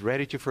heart is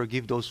ready to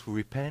forgive those who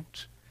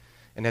repent.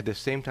 And at the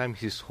same time,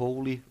 he's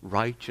holy,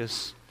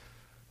 righteous,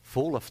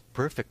 full of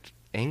perfect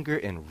anger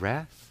and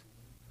wrath.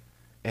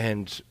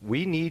 And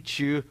we need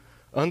to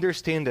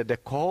understand that the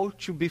call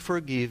to be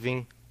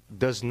forgiving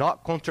does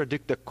not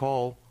contradict the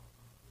call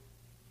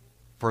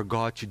for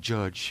God to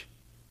judge.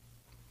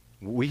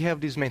 We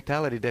have this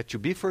mentality that to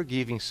be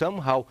forgiving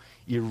somehow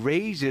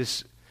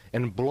erases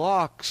and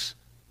blocks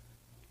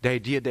the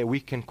idea that we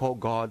can call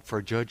God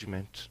for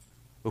judgment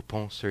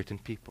upon certain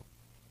people.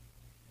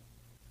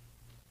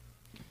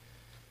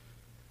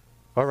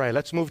 All right,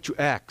 let's move to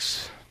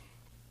Acts.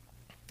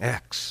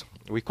 Acts.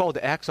 We call it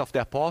the Acts of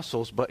the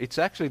Apostles, but it's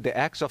actually the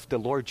Acts of the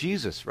Lord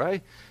Jesus,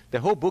 right? The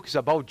whole book is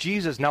about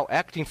Jesus now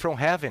acting from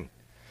heaven.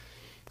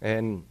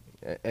 And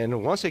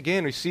once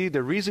again, we see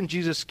the reason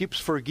Jesus keeps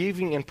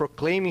forgiving and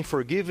proclaiming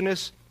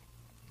forgiveness.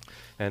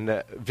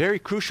 And very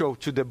crucial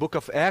to the book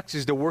of Acts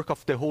is the work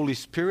of the Holy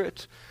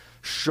Spirit,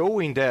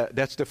 showing that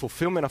that's the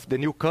fulfillment of the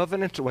new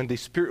covenant when the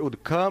Spirit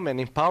would come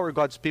and empower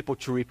God's people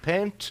to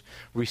repent,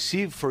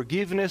 receive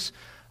forgiveness,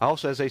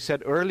 Also, as I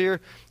said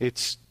earlier,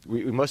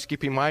 we must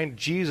keep in mind,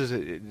 Jesus,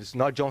 it's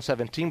not John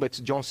 17, but it's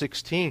John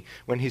 16,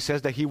 when he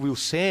says that he will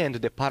send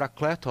the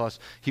Parakletos,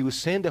 he will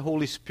send the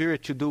Holy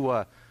Spirit to do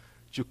what?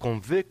 To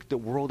convict the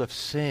world of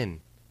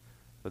sin.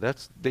 So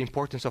that's the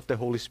importance of the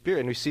Holy Spirit.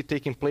 And we see it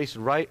taking place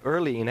right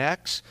early in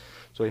Acts.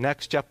 So in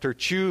Acts chapter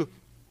 2,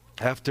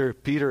 after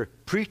Peter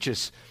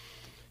preaches,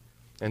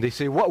 and they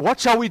say, what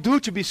shall we do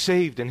to be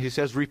saved? And he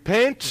says,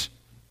 repent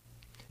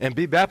and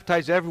be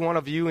baptized, every one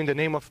of you, in the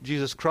name of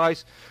Jesus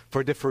Christ,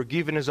 for the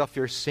forgiveness of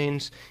your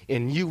sins,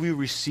 and you will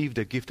receive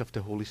the gift of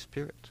the Holy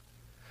Spirit.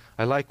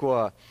 I like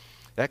what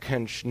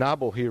Eckhard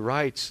Schnabel, he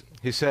writes,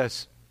 he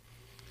says,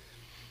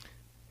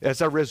 as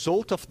a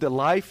result of the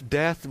life,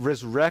 death,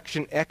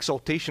 resurrection,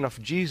 exaltation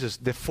of Jesus,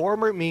 the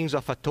former means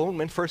of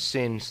atonement for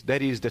sins,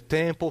 that is, the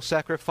temple,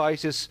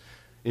 sacrifices,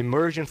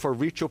 immersion for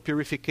ritual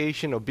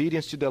purification,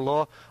 obedience to the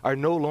law, are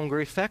no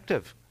longer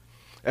effective.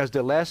 As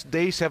the last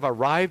days have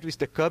arrived with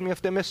the coming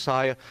of the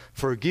Messiah,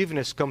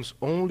 forgiveness comes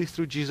only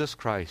through Jesus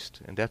Christ.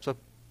 And that's what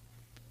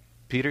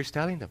Peter is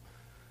telling them.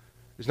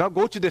 It's not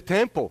go to the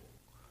temple.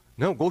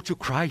 No, go to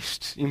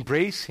Christ.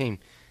 Embrace Him,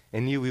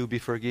 and you will be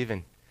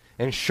forgiven.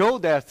 And show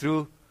that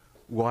through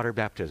water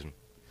baptism.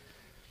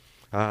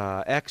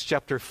 Acts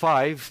chapter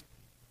 5,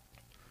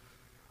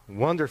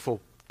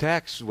 wonderful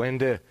text when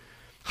the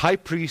high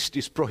priest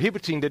is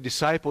prohibiting the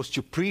disciples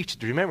to preach.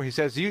 Remember, he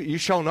says, you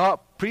shall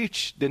not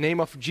preach the name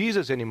of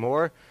Jesus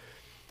anymore.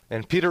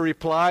 And Peter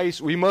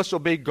replies, we must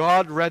obey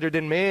God rather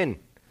than men.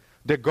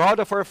 The God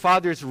of our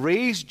fathers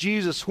raised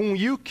Jesus, whom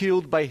you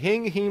killed by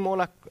hanging him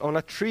on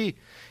a tree.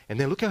 And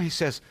then look how he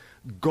says,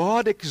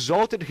 God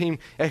exalted him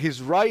at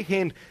his right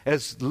hand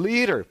as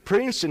leader,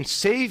 prince, and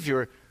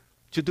savior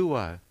to do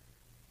what?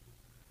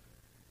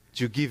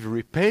 To give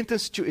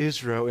repentance to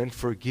Israel and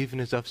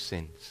forgiveness of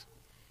sins.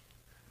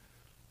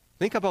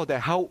 Think about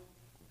that, how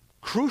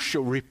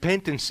crucial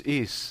repentance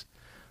is.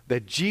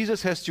 That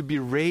Jesus has to be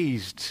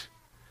raised,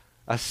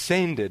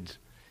 ascended,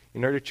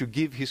 in order to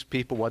give His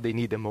people what they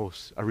need the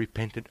most, a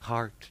repentant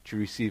heart to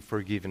receive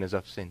forgiveness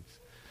of sins.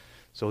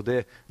 So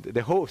the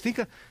whole, think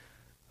of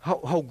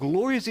how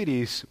glorious it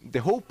is,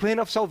 the whole plan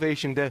of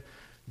salvation, that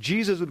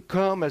Jesus would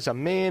come as a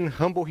man,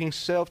 humble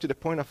Himself to the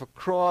point of a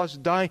cross,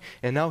 die,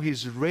 and now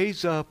He's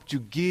raised up to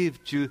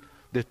give to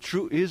the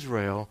true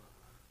Israel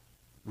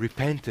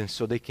repentance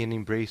so they can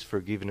embrace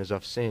forgiveness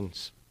of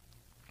sins.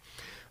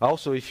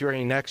 Also, if you're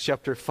in Acts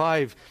chapter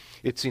 5,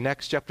 it's in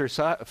Acts chapter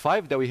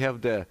 5 that we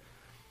have the,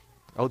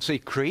 I would say,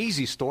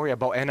 crazy story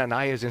about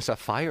Ananias and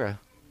Sapphira.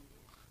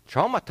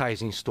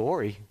 Traumatizing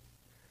story.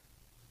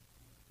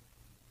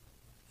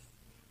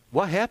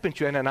 What happened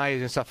to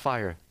Ananias and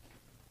Sapphira?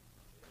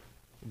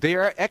 They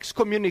are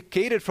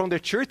excommunicated from the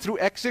church through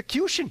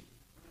execution.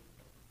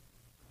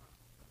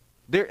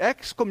 They're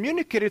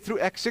excommunicated through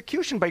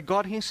execution by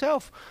God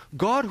Himself.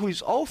 God, who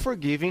is all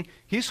forgiving,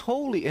 He's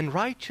holy and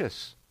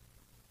righteous.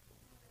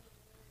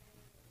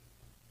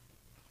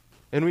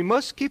 And we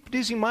must keep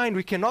this in mind.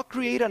 We cannot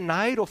create an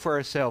idol for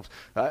ourselves.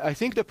 I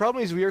think the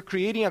problem is we are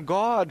creating a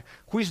God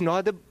who is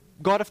not the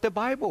God of the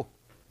Bible.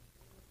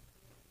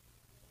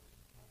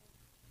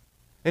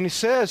 And it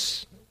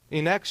says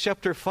in Acts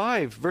chapter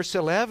 5, verse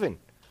 11,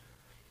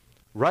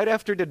 right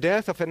after the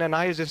death of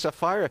Ananias and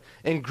Sapphira,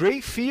 and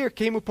great fear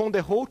came upon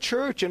the whole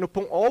church and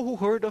upon all who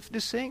heard of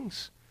these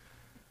things.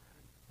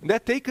 And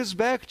that takes us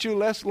back to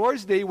last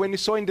Lord's Day when we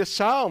saw in the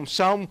Psalm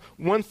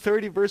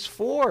 130 verse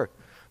 4.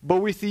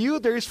 But with you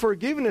there is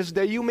forgiveness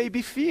that you may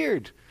be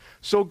feared.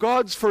 So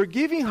God's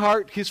forgiving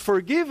heart, His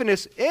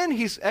forgiveness, and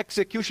His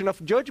execution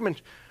of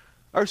judgment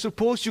are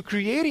supposed to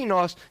create in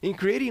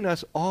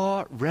us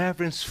awe,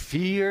 reverence,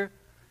 fear.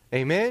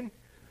 Amen?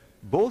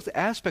 Both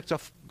aspects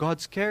of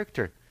God's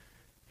character.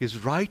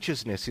 His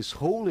righteousness, His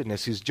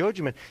holiness, His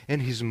judgment,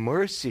 and His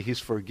mercy, His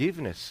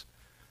forgiveness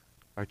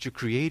are to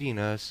create in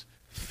us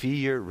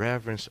fear,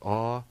 reverence,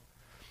 awe.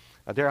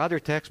 There are other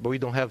texts, but we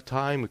don't have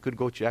time. We could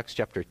go to Acts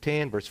chapter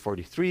 10, verse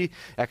 43,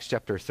 Acts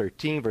chapter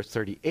 13, verse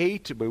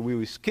 38, but we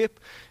will skip,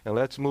 and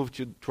let's move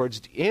towards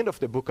the end of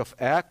the book of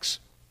Acts.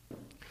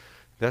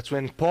 That's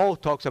when Paul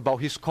talks about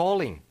his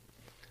calling,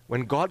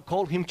 when God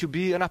called him to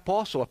be an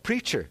apostle, a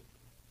preacher.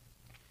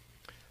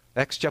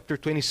 Acts chapter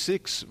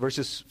 26,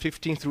 verses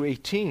 15 through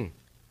 18.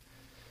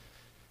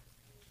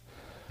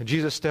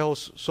 Jesus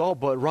tells Saul,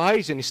 but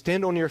rise and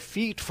stand on your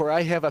feet, for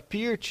I have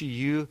appeared to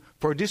you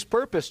for this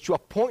purpose, to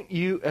appoint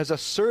you as a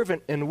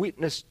servant and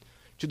witness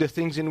to the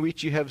things in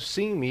which you have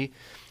seen me.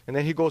 And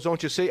then he goes on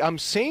to say, I'm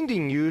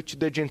sending you to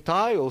the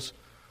Gentiles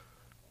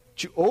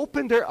to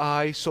open their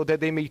eyes so that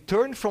they may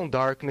turn from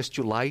darkness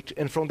to light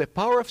and from the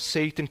power of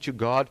Satan to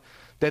God,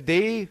 that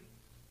they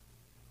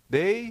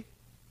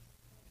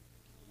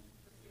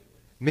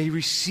may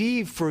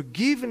receive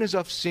forgiveness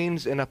of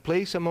sins and a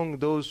place among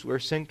those who are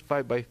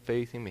sanctified by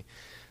faith in me.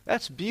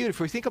 That's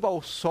beautiful. You think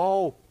about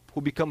Saul,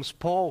 who becomes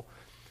Paul.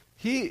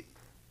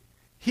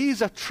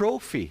 He's a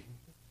trophy.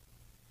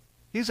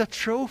 He's a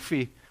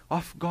trophy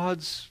of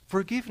God's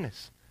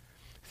forgiveness.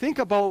 Think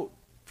about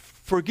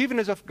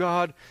forgiveness of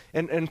God.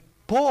 And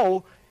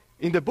Paul,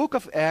 in the book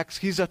of Acts,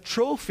 he's a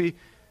trophy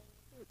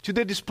to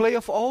the display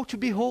of all to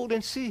behold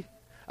and see.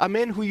 A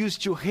man who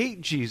used to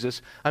hate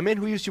Jesus, a man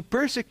who used to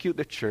persecute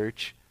the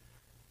church,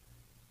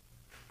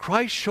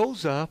 Christ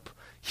shows up,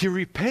 he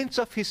repents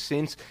of his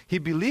sins, he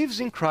believes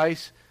in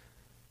Christ,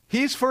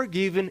 he is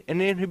forgiven,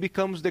 and then he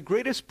becomes the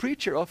greatest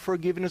preacher of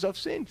forgiveness of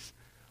sins,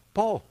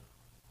 Paul.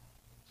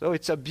 So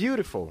it's a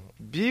beautiful,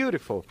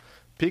 beautiful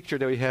picture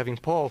that we have in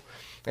Paul.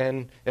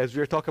 And as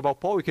we're talking about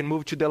Paul, we can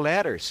move to the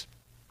letters,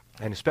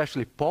 and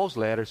especially Paul's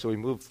letters. So we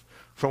move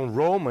from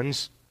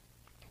Romans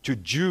to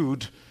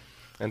Jude,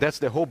 and that's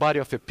the whole body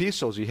of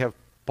epistles. You have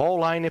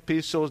Pauline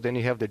epistles, then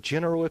you have the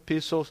general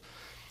epistles.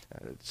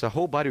 It's a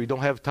whole body. We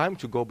don't have time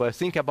to go, but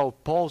think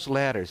about Paul's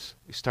letters,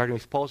 starting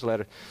with Paul's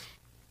letter.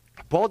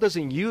 Paul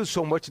doesn't use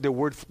so much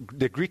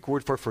the Greek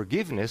word for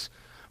forgiveness,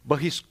 but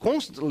he's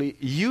constantly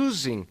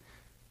using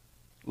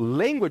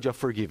language of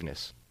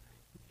forgiveness.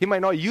 He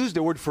might not use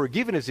the word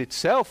forgiveness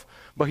itself,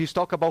 but he's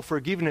talking about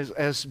forgiveness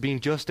as being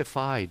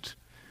justified.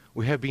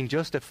 We have been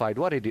justified.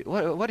 What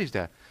is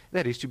that?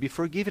 That is to be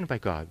forgiven by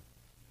God.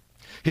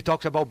 He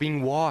talks about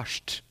being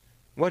washed.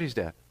 What is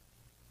that?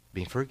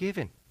 Being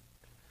forgiven.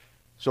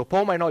 So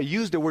Paul might not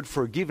use the word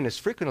forgiveness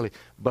frequently,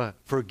 but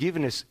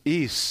forgiveness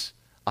is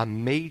a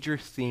major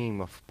theme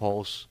of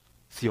Paul's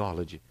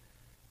theology,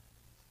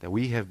 that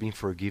we have been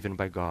forgiven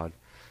by God.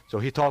 So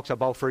he talks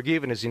about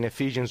forgiveness in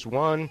Ephesians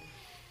 1,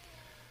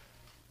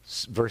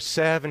 verse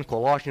 7,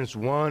 Colossians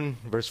 1,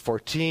 verse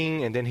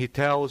 14, and then he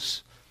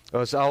tells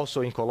us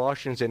also in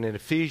Colossians and in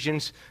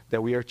Ephesians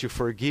that we are to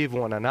forgive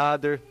one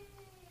another,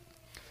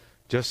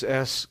 just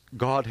as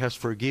God has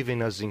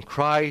forgiven us in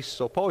Christ.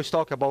 So Paul is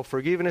talking about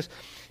forgiveness,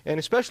 and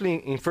especially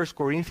in 1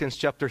 Corinthians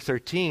chapter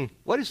 13.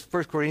 What is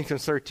 1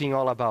 Corinthians 13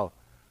 all about?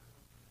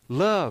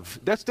 Love.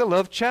 That's the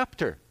love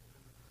chapter.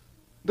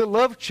 The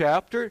love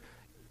chapter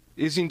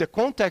is in the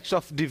context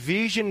of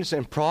divisions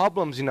and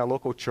problems in a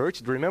local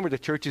church. Remember, the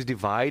church is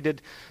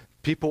divided,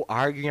 people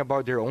arguing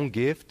about their own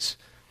gifts.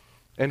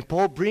 And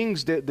Paul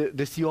brings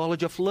the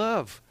theology of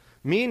love,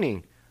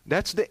 meaning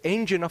that's the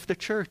engine of the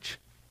church.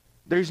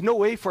 There is no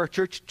way for a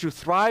church to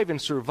thrive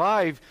and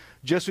survive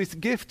just with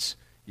gifts.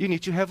 You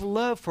need to have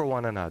love for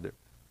one another.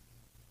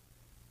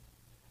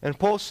 And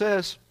Paul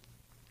says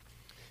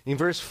in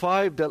verse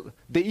 5 that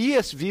the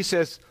ESV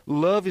says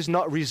love is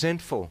not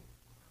resentful.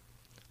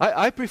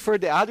 I prefer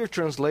the other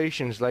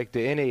translations like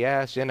the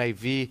NAS,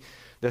 NIV,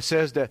 that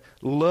says that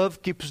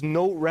love keeps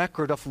no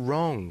record of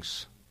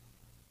wrongs.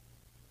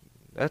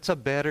 That's a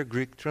better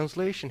Greek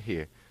translation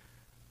here.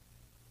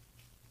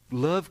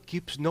 Love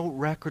keeps no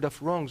record of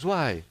wrongs.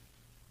 Why?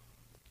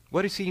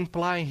 What is he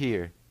implying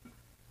here?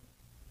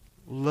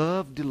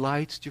 Love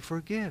delights to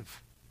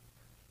forgive.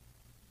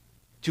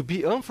 To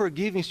be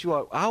unforgiving is to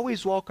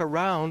always walk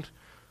around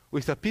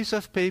with a piece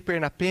of paper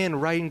and a pen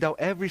writing down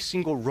every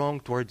single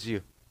wrong towards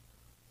you.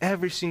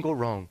 Every single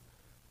wrong.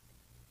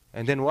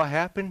 And then what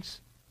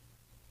happens?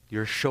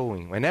 You're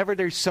showing. Whenever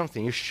there's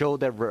something, you show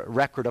that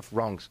record of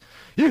wrongs.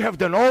 You have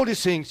done all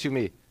these things to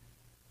me.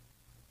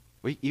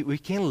 We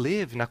can't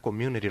live in a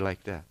community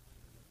like that.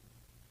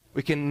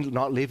 We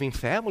cannot live in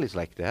families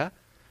like that.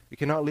 We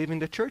cannot live in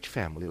the church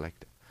family like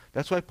that.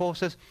 That's why Paul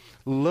says,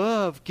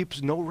 love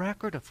keeps no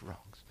record of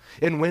wrongs.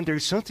 And when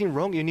there's something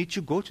wrong, you need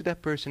to go to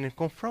that person and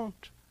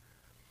confront.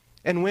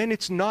 And when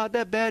it's not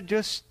that bad,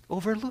 just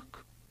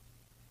overlook.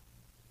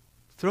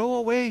 Throw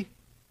away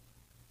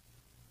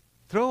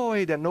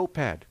that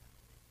notepad.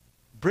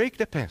 Break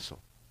the pencil.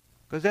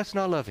 Because that's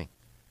not loving.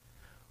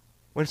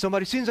 When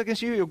somebody sins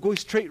against you, you go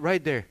straight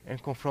right there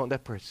and confront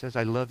that person. Says,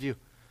 I love you.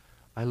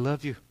 I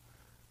love you.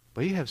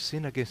 But you have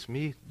sinned against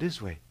me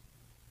this way.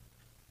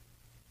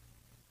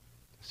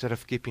 Instead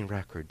of keeping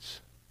records.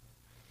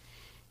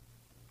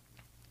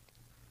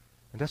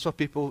 And that's what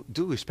people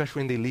do,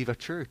 especially when they leave a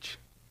church.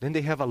 Then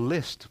they have a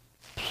list.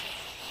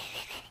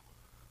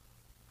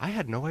 I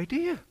had no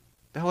idea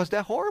that was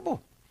that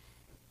horrible.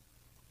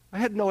 I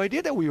had no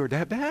idea that we were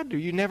that bad.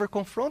 You never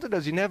confronted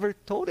us. You never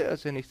told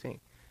us anything.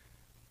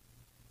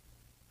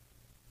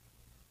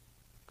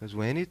 Because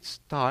when it's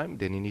time,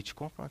 then you need to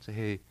confront. Say,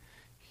 hey,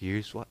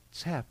 here's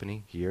what's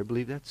happening. Here, I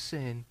believe that's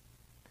sin.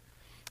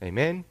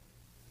 Amen?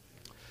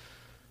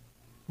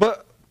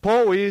 But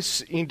Paul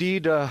is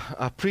indeed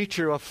a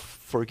preacher of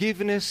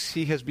forgiveness.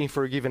 He has been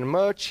forgiven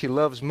much. He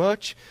loves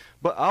much.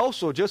 But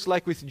also, just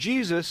like with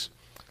Jesus,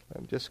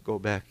 let me just go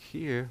back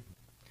here.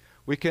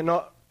 We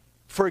cannot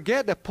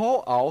forget that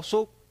Paul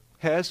also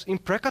has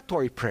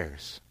imprecatory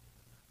prayers.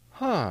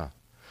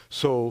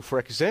 So, for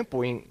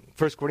example, in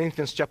 1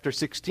 Corinthians chapter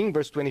 16,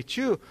 verse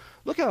 22,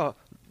 look how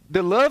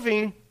the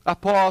loving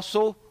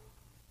apostle,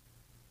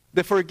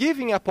 the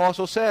forgiving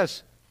apostle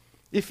says,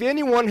 if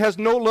anyone has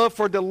no love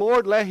for the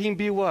Lord, let him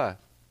be what?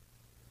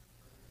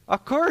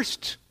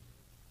 Accursed.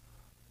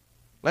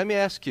 Let me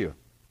ask you,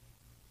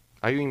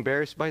 are you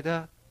embarrassed by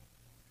that?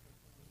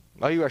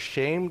 Are you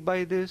ashamed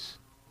by this?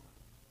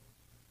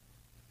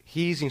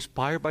 He is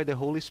inspired by the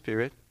Holy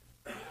Spirit.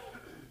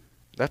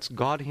 That's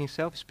God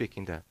himself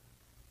speaking that.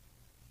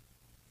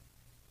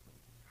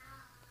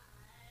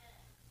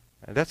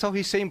 And that's how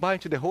he's saying bye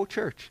to the whole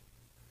church.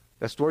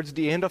 That's towards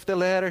the end of the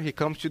letter. He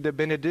comes to the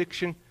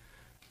benediction.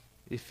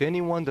 If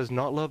anyone does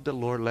not love the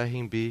Lord, let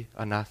him be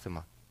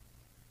anathema.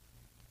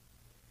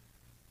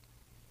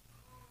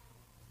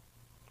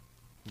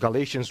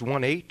 Galatians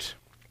 1:8.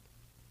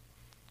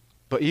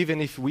 But even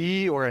if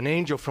we or an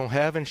angel from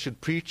heaven should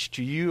preach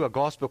to you a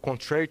gospel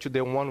contrary to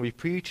the one we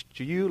preached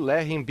to you,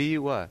 let him be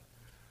what?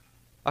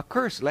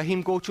 Accursed. Let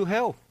him go to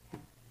hell.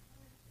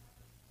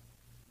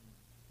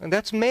 And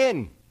that's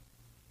men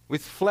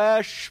with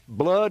flesh,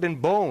 blood, and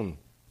bone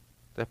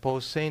that Paul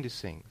is saying these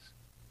things.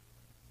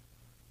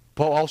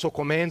 Paul also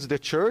commands the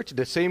church,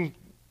 the same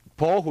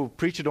Paul who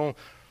preached on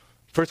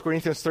 1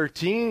 Corinthians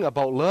 13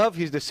 about love,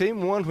 he's the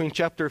same one who in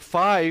chapter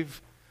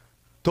 5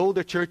 told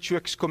the church to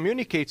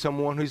excommunicate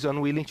someone who is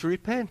unwilling to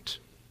repent.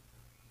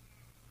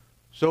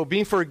 So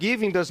being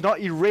forgiving does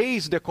not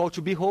erase the call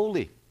to be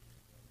holy.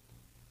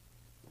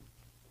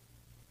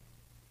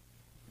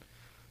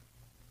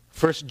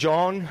 1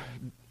 John,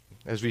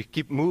 as we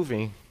keep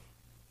moving,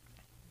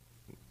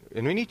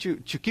 and we need to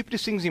keep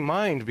these things in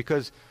mind,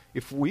 because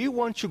if we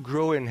want to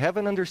grow and have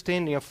an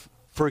understanding of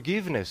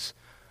forgiveness,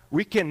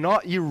 we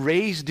cannot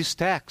erase these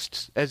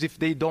texts as if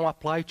they don't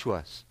apply to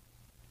us.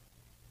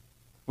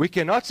 We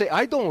cannot say,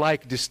 I don't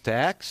like this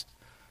text.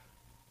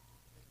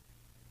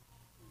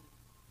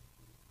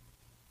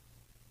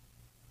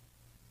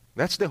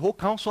 That's the whole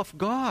counsel of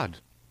God.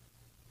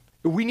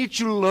 We need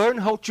to learn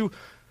how to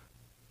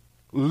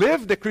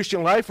live the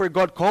Christian life where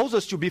God calls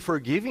us to be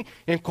forgiving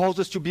and calls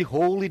us to be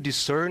holy,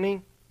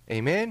 discerning.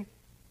 Amen?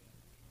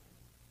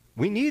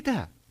 We need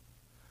that.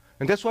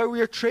 And that's why we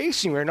are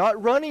tracing. We're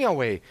not running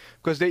away.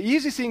 Because the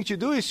easy thing to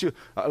do is to,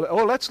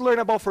 let's learn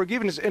about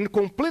forgiveness and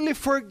completely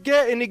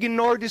forget and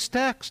ignore these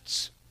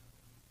texts.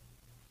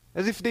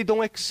 As if they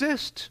don't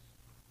exist.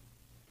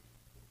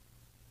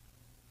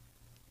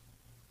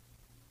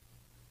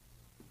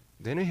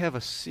 Then we have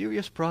a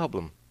serious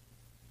problem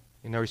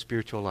in our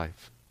spiritual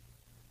life.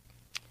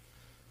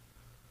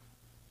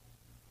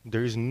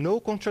 There is no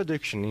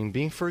contradiction in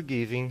being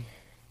forgiving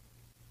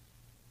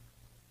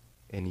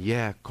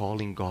and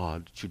calling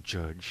God to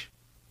judge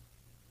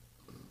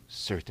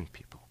certain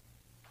people.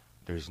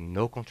 There is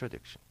no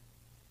contradiction.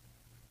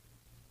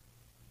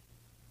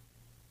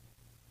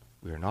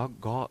 We are not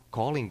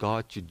calling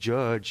God to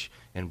judge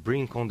and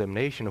bring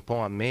condemnation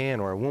upon a man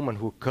or a woman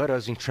who cut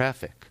us in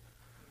traffic.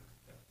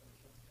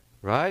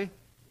 Right?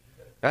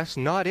 That's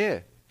not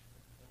it.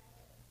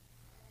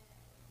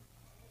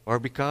 Or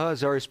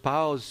because our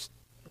spouse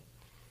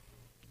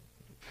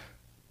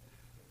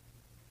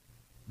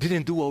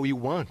didn't do what we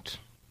want.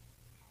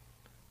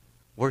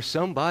 Or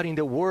somebody in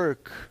the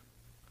work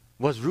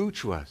was rude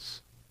to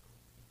us.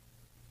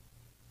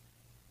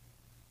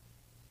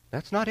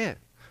 That's not it.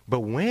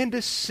 But when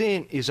the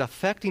sin is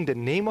affecting the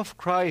name of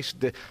Christ,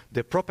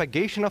 the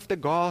propagation of the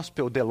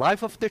gospel, the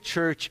life of the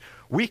church,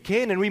 we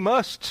can and we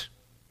must.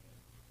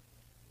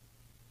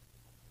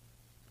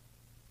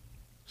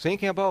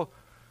 Thinking about,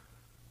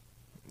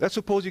 let's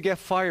suppose you get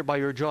fired by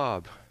your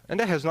job. And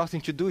that has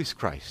nothing to do with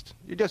Christ.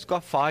 You just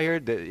got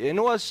fired. It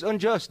was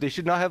unjust. They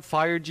should not have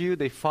fired you.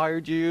 They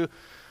fired you.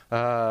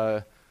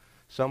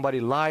 Somebody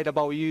lied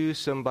about you.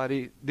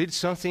 Somebody did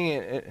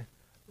something.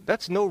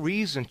 That's no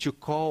reason to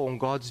call on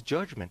God's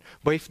judgment.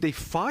 But if they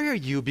fire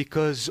you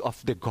because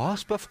of the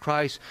gospel of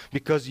Christ,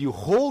 because you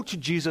hold to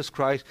Jesus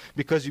Christ,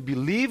 because you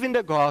believe in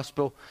the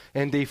gospel,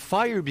 and they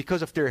fire you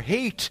because of their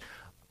hate,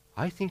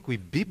 I think we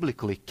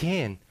biblically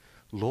can,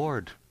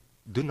 Lord,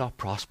 do not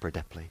prosper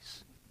that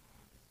place.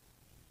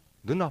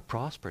 Do not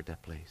prosper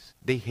that place.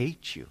 They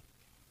hate you.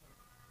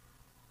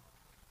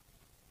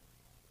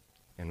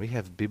 And we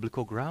have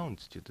biblical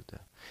grounds to do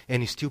that.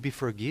 And still be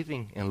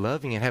forgiving and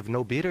loving and have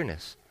no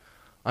bitterness.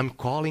 I'm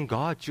calling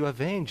God to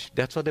avenge.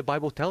 That's what the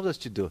Bible tells us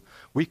to do.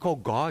 We call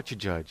God to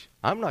judge.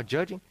 I'm not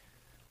judging.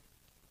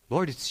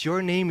 Lord, it's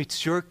your name,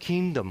 it's your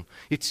kingdom.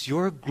 It's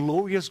your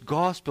glorious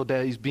gospel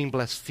that is being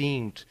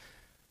blasphemed.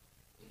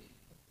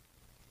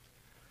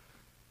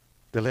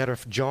 The letter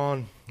of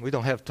John, we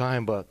don't have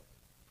time, but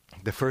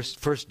the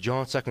first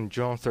John, 2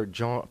 John, 3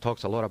 John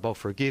talks a lot about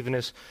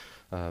forgiveness.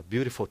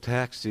 Beautiful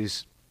text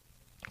is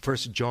 1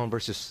 John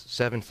verses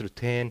 7 through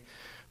 10.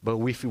 But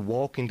if we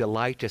walk in the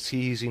light as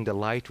he is in the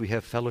light, we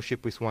have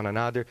fellowship with one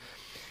another.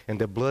 And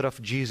the blood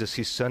of Jesus,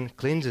 his Son,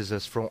 cleanses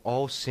us from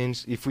all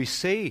sins. If we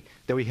say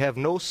that we have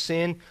no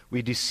sin,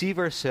 we deceive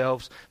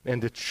ourselves,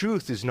 and the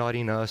truth is not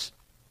in us.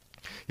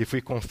 If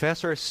we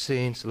confess our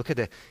sins, look at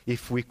that.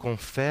 If we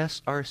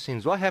confess our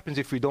sins, what happens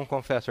if we don't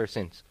confess our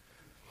sins?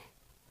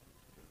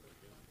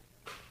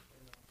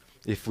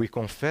 If we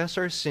confess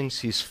our sins,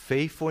 he is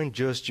faithful and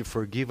just to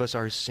forgive us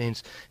our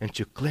sins and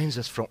to cleanse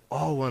us from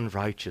all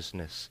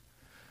unrighteousness.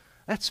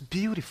 That's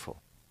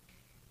beautiful.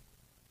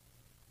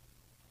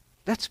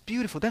 That's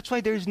beautiful. That's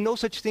why there is no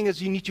such thing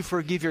as you need to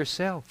forgive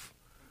yourself.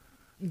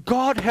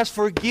 God has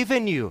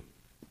forgiven you.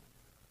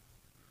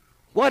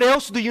 What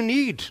else do you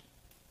need?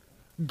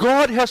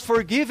 God has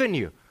forgiven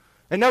you.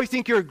 And now you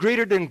think you're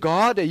greater than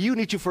God and you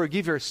need to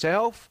forgive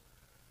yourself?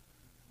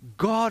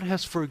 God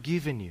has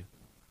forgiven you.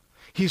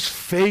 He's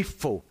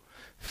faithful.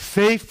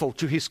 faithful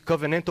to His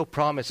covenantal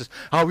promises.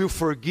 I will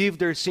forgive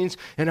their sins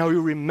and I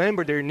will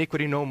remember their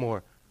iniquity no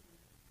more.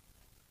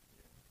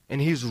 And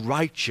He is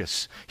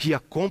righteous. He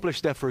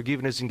accomplished that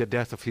forgiveness in the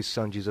death of His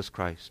Son, Jesus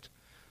Christ.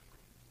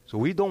 So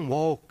we don't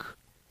walk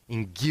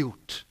in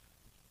guilt.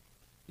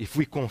 If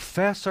we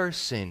confess our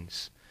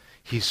sins,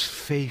 He's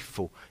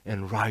faithful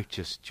and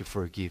righteous to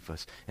forgive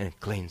us and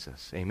cleanse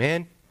us.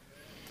 Amen?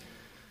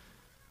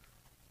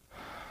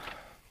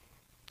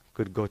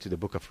 Could go to the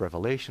book of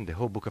Revelation. The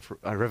whole book of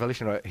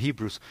Revelation or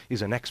Hebrews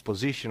is an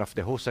exposition of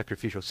the whole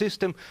sacrificial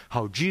system,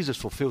 how Jesus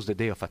fulfills the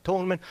Day of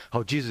Atonement,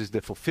 how Jesus is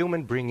the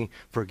fulfillment, bringing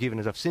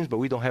forgiveness of sins, but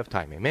we don't have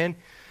time. Amen?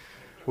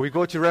 We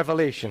go to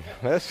Revelation.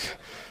 Let's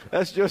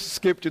just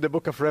skip to the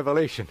book of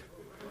Revelation.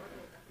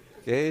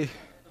 Okay?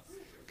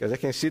 Because I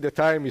can see the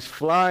time is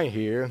flying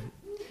here.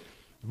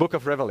 Book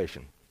of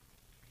Revelation.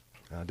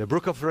 The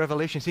book of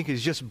Revelation, I think,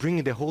 is just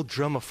bringing the whole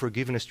drama of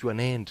forgiveness to an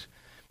end.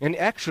 And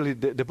actually,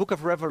 the book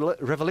of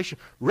Revelation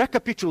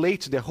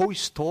recapitulates the whole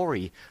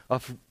story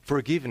of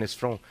forgiveness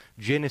from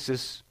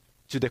Genesis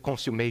to the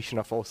consummation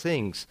of all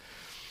things.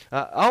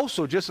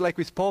 Also, just like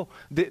with Paul,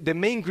 the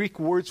main Greek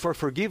words for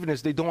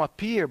forgiveness, they don't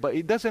appear, but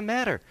it doesn't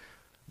matter.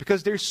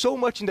 Because there's so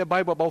much in the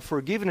Bible about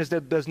forgiveness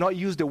that does not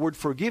use the word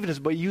forgiveness,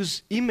 but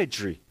use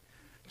imagery.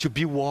 To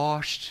be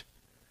washed,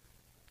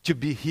 to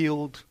be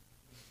healed.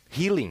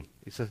 Healing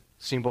is a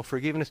symbol of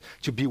forgiveness.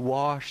 To be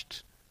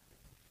washed,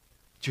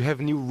 to have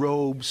new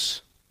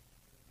robes.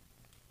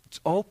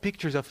 It's all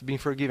pictures of being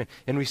forgiven.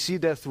 And we see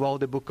that throughout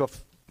the book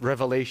of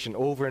Revelation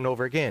over and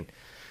over again.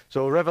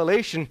 So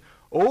Revelation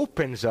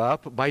opens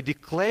up by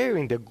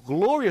declaring the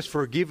glorious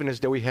forgiveness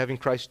that we have in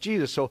Christ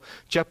Jesus. So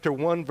chapter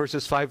 1,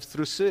 verses 5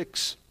 through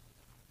 6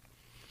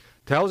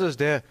 tells us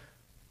that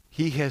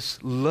He has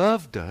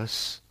loved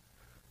us.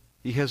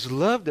 He has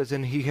loved us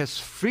and He has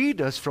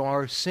freed us from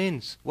our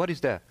sins. What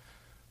is that?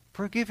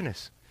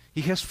 Forgiveness.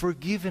 He has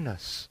forgiven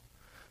us.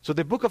 So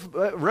the book of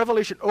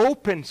Revelation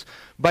opens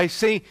by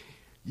saying,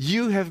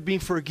 you have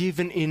been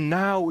forgiven and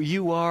now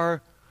you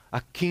are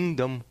a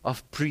kingdom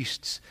of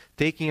priests,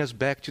 taking us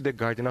back to the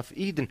Garden of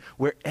Eden,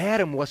 where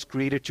Adam was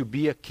created to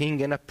be a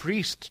king and a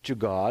priest to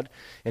God,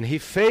 and he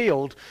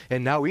failed,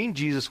 and now in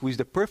Jesus, who is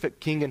the perfect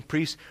king and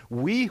priest,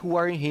 we who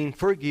are in Him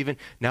forgiven,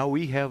 now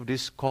we have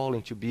this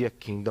calling to be a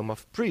kingdom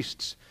of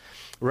priests.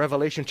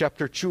 Revelation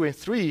chapter 2 and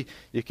 3,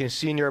 you can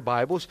see in your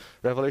Bibles,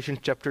 Revelation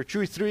chapter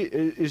 2 and 3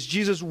 is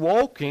Jesus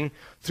walking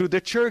through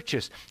the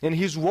churches. And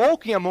He's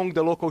walking among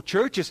the local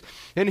churches,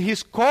 and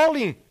He's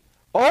calling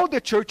all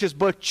the churches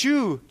but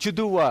two to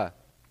do what?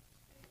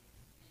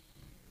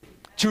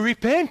 To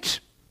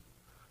repent.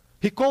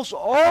 He calls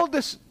all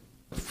the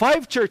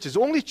 5 churches,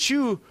 only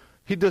 2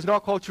 He does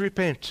not call to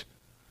repent.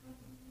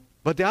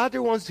 But the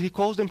other ones, He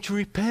calls them to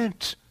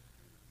repent.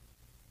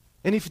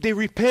 And if they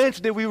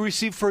repent, they will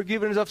receive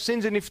forgiveness of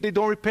sins. And if they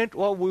don't repent,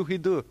 what will He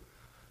do?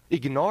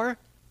 Ignore?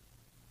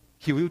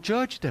 He will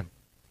judge them.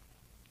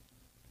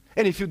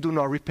 And if you do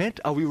not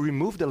repent, I will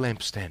remove the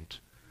lampstand.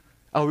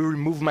 I will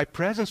remove my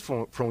presence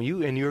from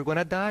you, and you're going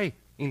to die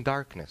in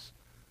darkness.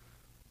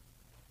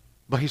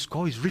 But His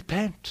call is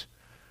repent.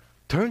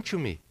 Turn to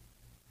me.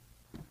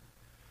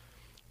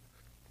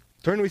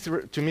 Turn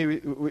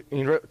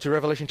to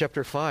Revelation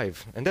chapter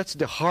 5. And that's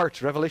the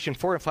heart. Revelation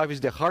 4 and 5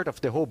 is the heart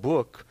of the whole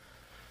book.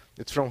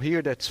 It's from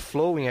here that's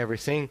flowing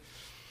everything.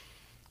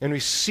 And we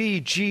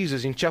see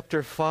Jesus in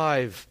chapter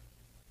 5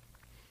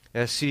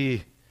 as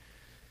He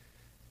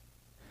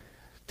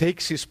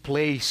takes His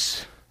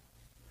place.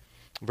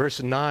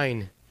 Verse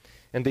 9,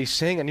 and they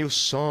sang a new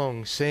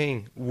song,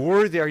 saying,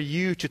 worthy are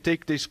you to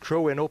take the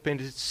scroll and open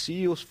its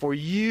seals, for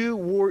you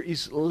were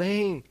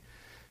slain.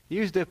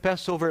 Here's the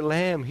Passover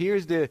lamb.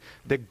 Here's the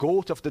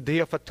goat of the Day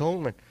of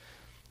Atonement.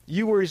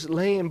 You were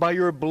slain, by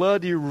your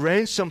blood you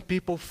ransomed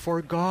people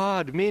for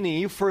God, meaning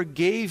you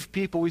forgave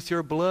people with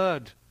your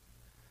blood.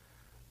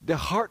 The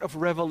heart of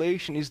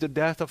Revelation is the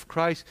death of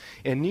Christ,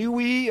 and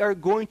we are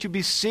going to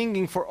be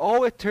singing for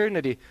all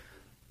eternity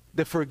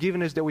the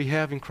forgiveness that we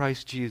have in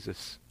Christ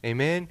Jesus.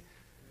 Amen?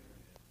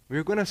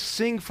 We're going to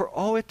sing for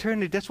all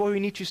eternity. That's why we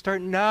need to start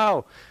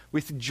now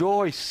with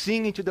joy,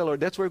 singing to the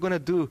Lord. That's what we're going to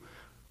do.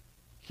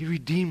 He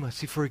redeemed us.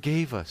 He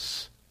forgave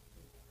us.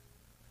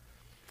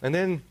 And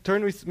then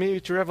turn with me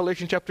to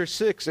Revelation chapter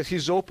 6 as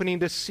He's opening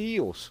the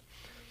seals,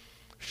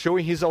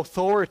 showing His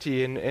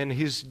authority and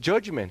His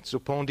judgments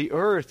upon the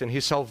earth and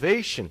His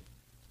salvation.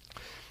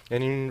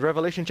 And in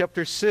Revelation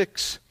chapter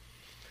 6,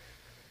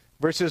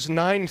 verses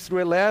 9 through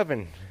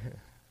 11,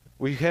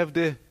 we have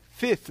the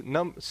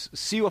 5th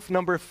seal of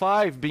number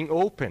 5 being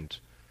opened.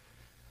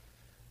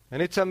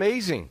 And it's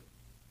amazing.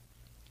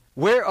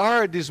 Where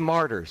are these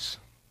martyrs?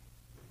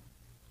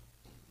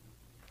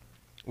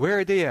 Where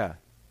are they at?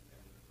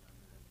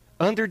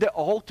 Under the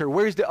altar.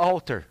 Where is the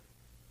altar?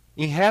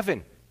 In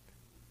heaven.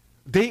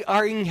 They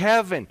are in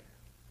heaven.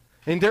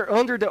 And they're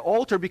under the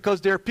altar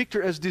because they're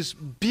pictured as this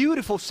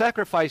beautiful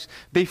sacrifice.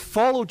 They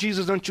follow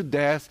Jesus unto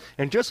death.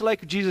 And just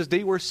like Jesus,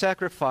 they were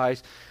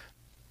sacrificed.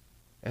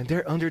 And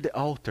they're under the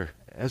altar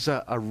as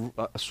a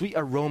sweet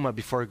aroma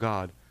before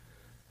God.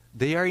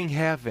 They are in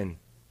heaven.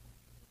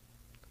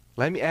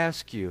 Let me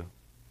ask you,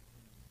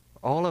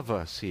 all of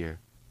us here,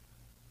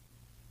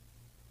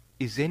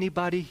 is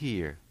anybody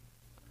here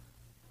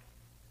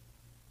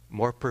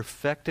more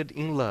perfected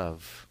in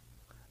love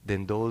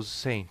than those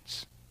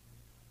saints?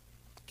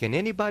 Can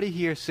anybody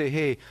here say,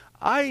 hey,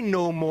 I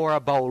know more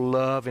about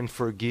love and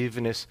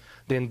forgiveness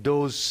than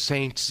those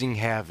saints in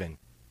heaven?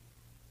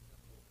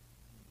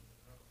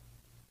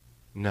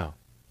 No.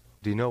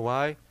 Do you know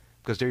why?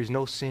 Because there is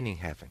no sin in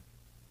heaven.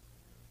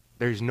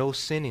 There is no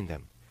sin in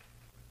them.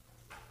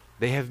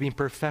 They have been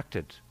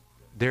perfected.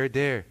 They're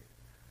there.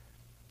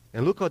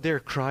 And look how they're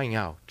crying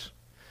out.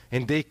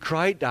 And they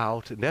cried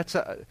out. It's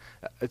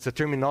a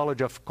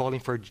terminology of calling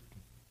for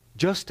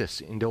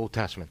justice in the Old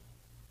Testament.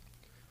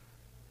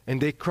 And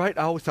they cried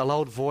out with a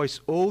loud voice,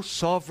 O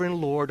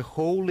sovereign Lord,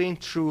 holy and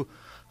true,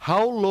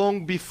 how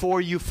long before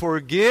you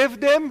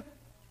forgive them?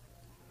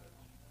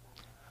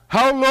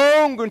 How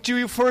long until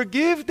you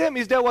forgive them?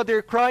 Is that what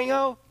they're crying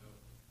out?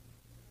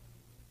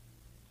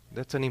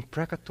 That's an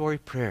imprecatory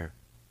prayer.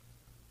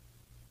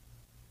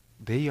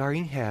 They are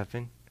in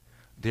heaven.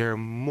 They are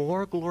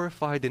more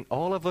glorified than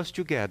all of us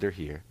together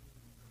here.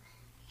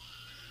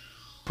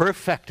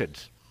 Perfected.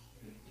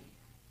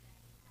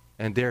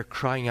 And they're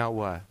crying out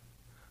what?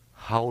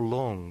 How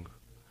long?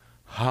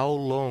 How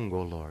long,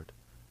 O Lord?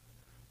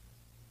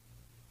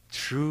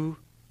 True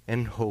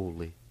and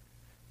holy,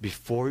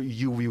 before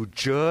you will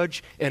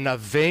judge and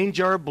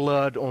avenge our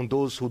blood on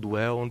those who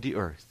dwell on the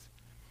earth.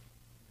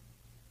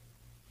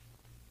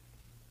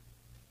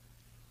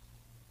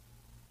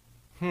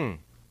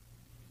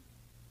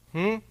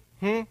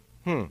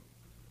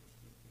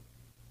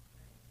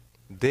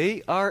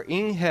 They are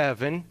in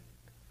heaven,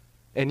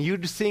 and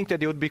you'd think that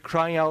they would be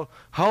crying out,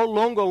 how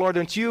long, O Lord,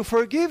 until you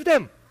forgive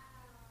them?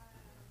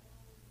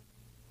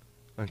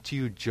 Until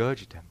you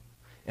judge them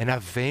and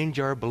avenge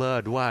our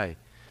blood. Why?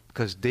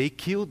 Because they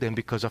killed them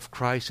because of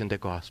Christ and the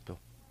gospel.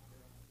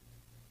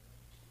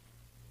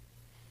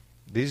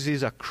 This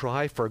is a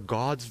cry for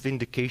God's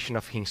vindication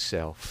of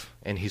himself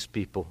and his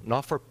people,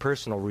 not for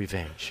personal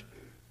revenge.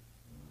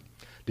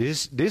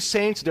 These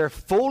saints, they're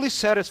fully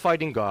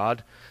satisfied in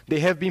God. They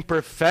have been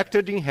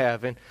perfected in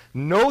heaven,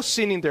 no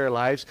sin in their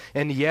lives,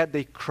 and yet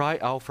they cry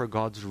out for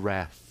God's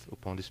wrath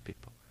upon these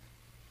people.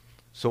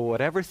 So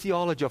whatever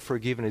theology of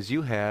forgiveness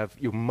you have,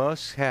 you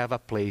must have a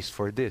place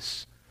for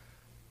this.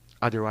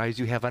 Otherwise,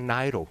 you have an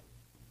idol.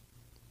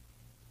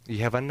 You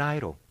have an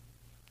idol.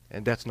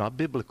 And that's not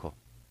biblical.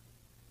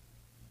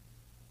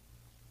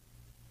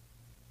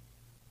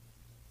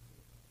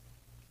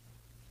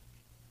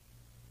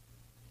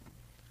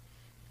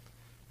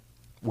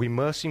 We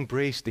must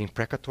embrace the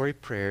imprecatory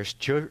prayers,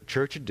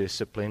 church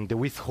discipline, the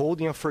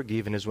withholding of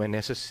forgiveness when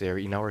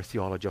necessary in our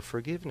theology of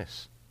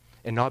forgiveness,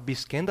 and not be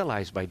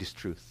scandalized by these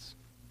truths.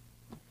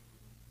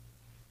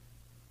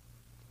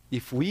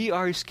 If we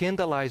are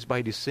scandalized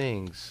by these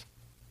things,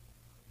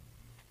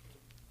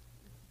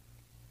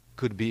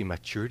 could be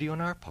immaturity on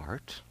our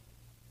part,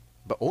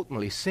 but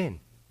ultimately sin.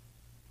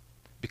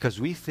 Because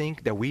we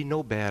think that we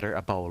know better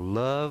about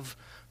love,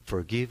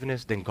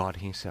 forgiveness than God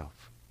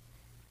himself.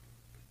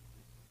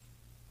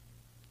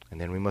 And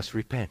then we must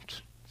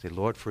repent. Say,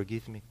 Lord,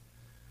 forgive me.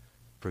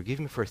 Forgive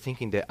me for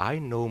thinking that I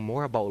know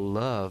more about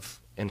love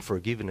and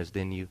forgiveness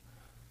than you.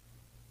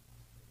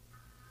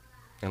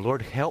 And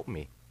Lord, help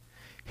me.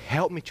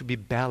 Help me to be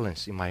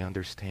balanced in my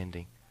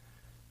understanding.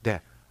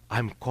 That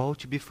I'm called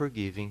to be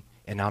forgiving,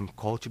 and I'm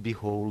called to be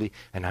holy,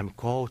 and I'm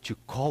called to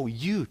call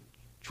you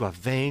to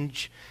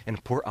avenge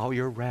and pour out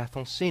your wrath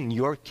on sin.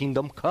 Your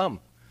kingdom come.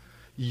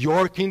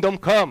 Your kingdom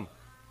come.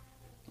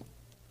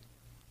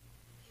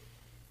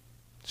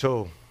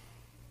 So,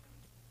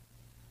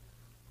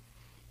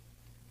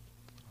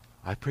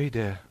 I pray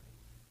that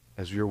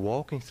as we are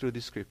walking through the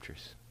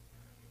scriptures,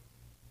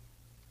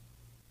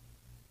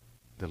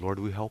 the Lord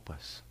will help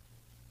us.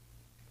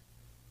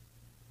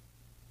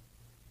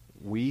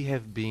 We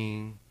have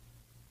been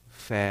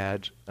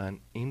fed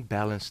an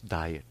imbalanced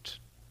diet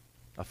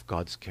of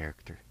God's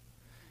character,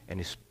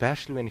 and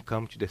especially when it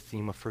comes to the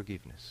theme of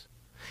forgiveness.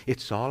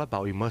 It's all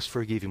about you must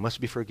forgive, you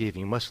must be forgiving,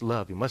 you must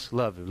love, you must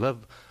love, you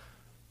love.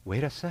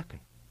 Wait a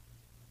second.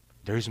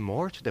 There is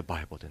more to the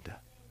Bible than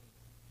that.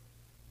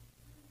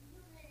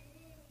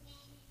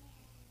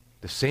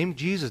 The same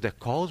Jesus that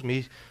calls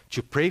me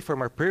to pray for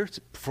my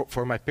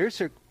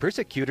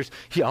persecutors,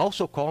 he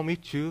also called me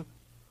to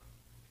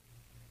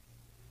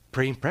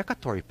pray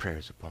imprecatory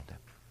prayers upon them.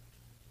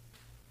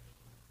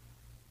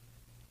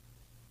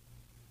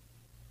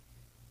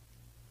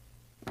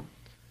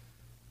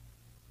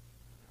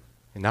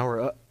 In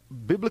our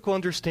biblical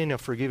understanding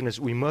of forgiveness,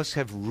 we must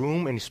have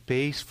room and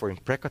space for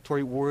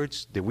imprecatory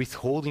words, the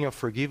withholding of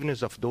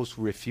forgiveness of those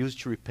who refuse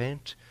to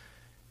repent,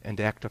 and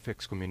the act of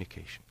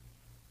excommunication.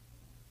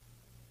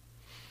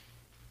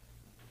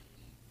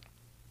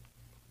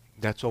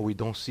 That's what we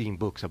don't see in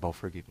books about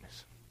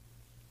forgiveness.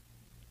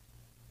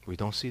 We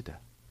don't see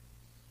that.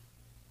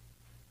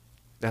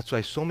 That's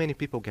why so many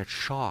people get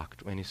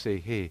shocked when you say,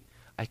 hey,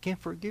 I can't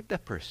forgive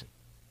that person.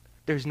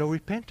 There's no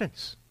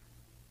repentance.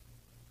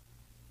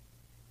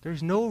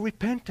 There's no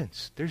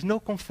repentance. There's no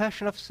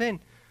confession of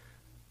sin.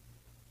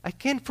 I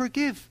can't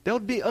forgive. That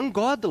would be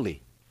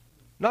ungodly.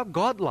 Not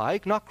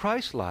godlike, not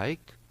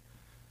Christ-like.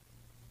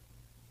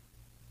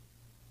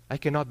 I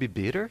cannot be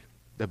bitter.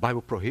 The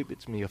Bible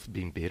prohibits me of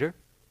being bitter.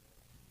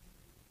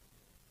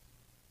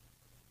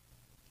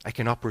 I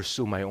cannot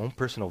pursue my own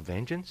personal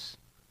vengeance.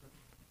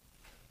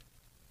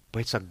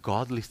 But it's a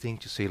godly thing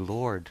to say,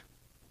 Lord,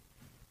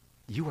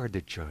 you are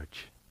the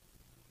judge.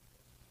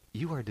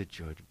 You are the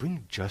judge.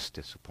 Bring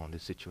justice upon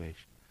this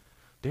situation.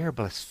 They are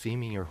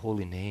blaspheming your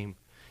holy name.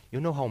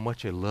 You know how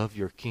much I love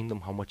your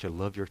kingdom, how much I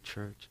love your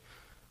church.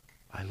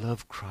 I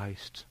love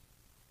Christ.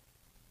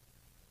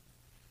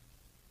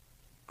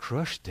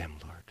 Crush them,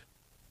 Lord,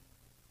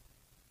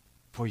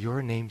 for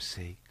your name's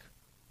sake,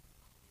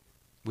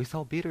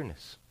 without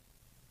bitterness.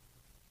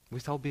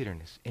 Without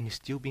bitterness. And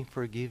still being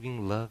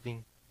forgiving,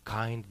 loving,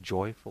 kind,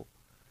 joyful.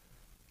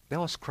 That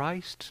was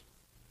Christ.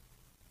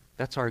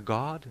 That's our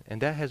God.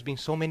 And that has been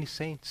so many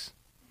saints.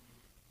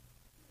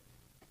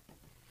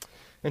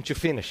 And to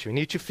finish, we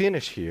need to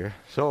finish here.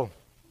 So,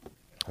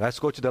 let's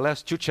go to the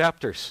last 2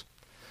 chapters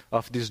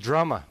of this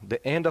drama,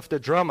 the end of the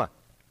drama.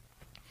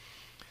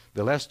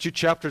 The last 2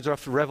 chapters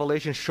of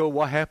Revelation show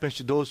what happens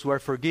to those who are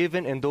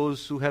forgiven and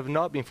those who have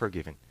not been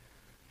forgiven.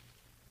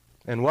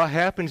 And what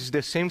happens is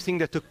the same thing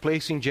that took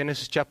place in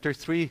Genesis chapter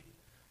 3.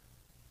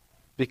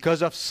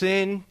 Because of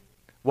sin,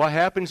 what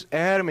happens?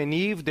 Adam and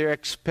Eve, they're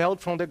expelled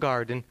from the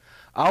garden.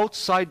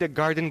 Outside the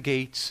garden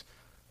gates,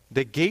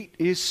 the gate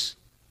is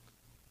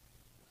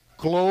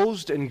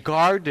closed and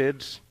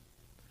guarded.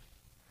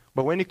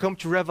 But when you come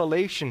to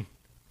Revelation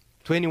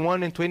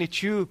 21 and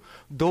 22,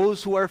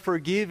 those who are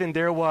forgiven,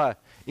 they're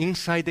what?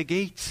 Inside the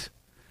gates.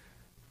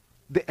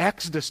 The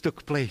Exodus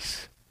took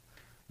place.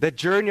 The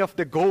journey of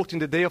the goat in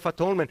the Day of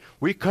Atonement.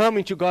 We come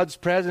into God's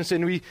presence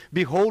and we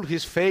behold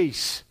His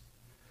face.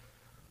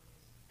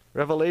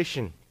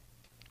 Revelation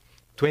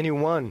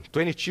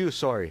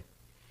 22.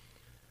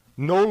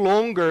 No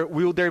longer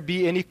will there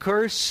be any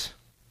curse.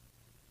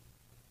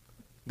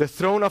 The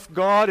throne of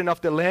God and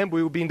of the Lamb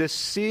will be in the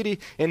city,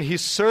 and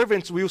His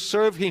servants will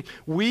serve Him.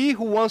 We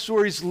who once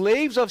were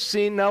slaves of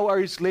sin now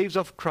are slaves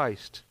of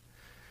Christ.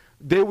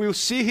 They will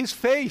see His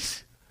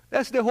face.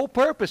 That's the whole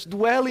purpose,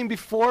 dwelling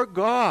before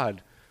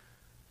God,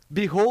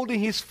 beholding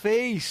His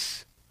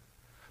face.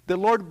 The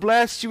Lord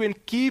bless you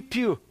and keep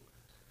you.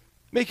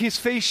 Make His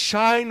face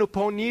shine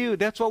upon you.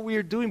 That's what we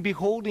are doing,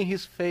 beholding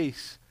His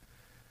face.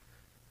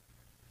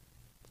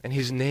 And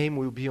His name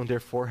will be on their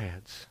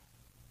foreheads.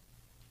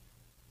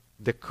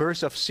 The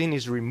curse of sin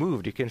is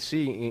removed. You can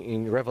see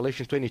in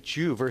Revelation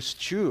 22, verse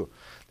 2,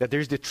 that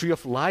there's the tree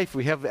of life.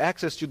 We have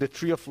access to the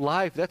tree of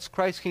life. That's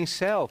Christ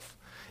Himself.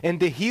 And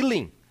the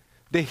healing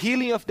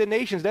of the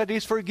nations, that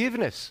is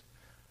forgiveness.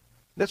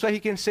 That's why He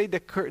can say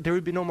that there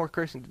will be no more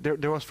cursing.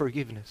 There was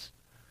forgiveness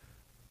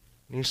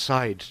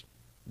inside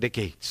the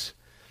gates.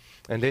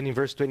 And then in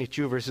verse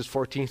 22, verses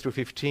 14 through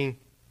 15,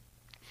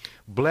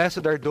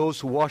 blessed are those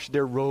who wash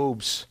their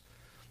robes.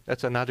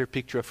 That's another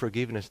picture of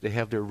forgiveness. They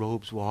have their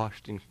robes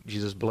washed in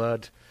Jesus'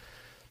 blood,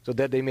 so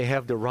that they may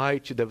have the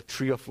right to the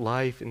tree of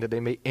life, and that they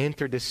may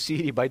enter the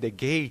city by the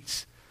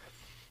gates.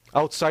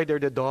 Outside are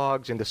the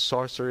dogs, and the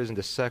sorcerers, and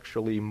the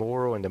sexually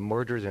immoral, and the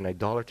murderers, and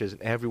idolaters,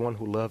 and everyone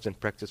who loves and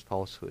practices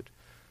falsehood.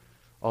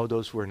 All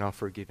those who are not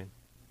forgiven.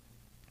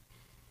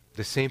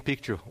 The same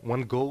picture,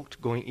 one goat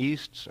going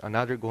east,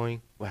 another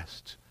going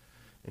west,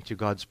 into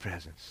God's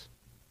presence.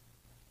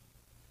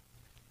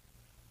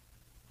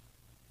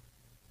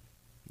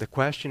 The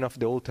question of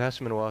the Old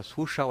Testament was,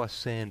 who shall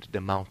ascend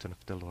the mountain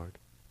of the Lord?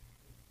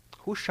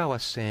 Who shall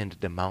ascend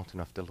the mountain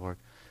of the Lord?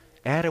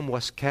 Adam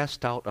was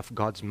cast out of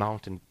God's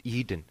mountain,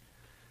 Eden.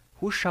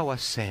 Who shall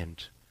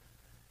ascend?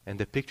 And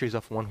the picture is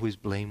of one who is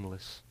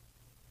blameless,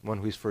 one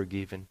who is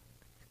forgiven,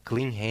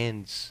 clean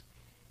hands,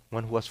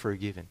 one who was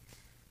forgiven.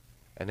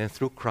 And then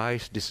through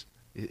Christ,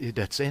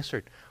 that's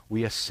answered.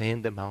 We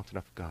ascend the mountain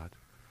of God.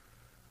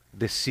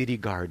 The city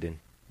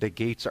garden. The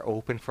gates are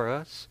open for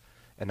us,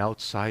 and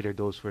outside are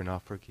those who are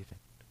not forgiven.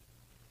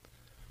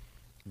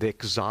 The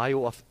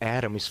exile of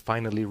Adam is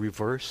finally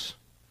reversed.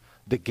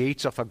 The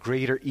gates of a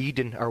greater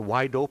Eden are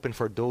wide open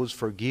for those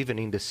forgiven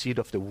in the seed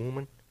of the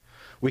woman.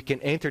 We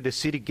can enter the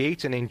city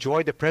gates and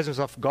enjoy the presence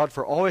of God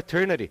for all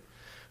eternity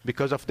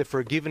because of the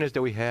forgiveness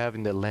that we have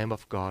in the Lamb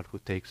of God who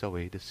takes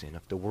away the sin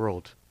of the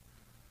world.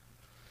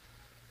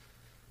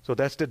 So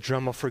that's the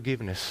drama of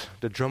forgiveness.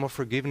 The drama of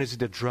forgiveness is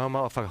the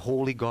drama of a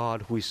holy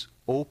God who is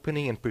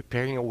opening and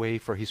preparing a way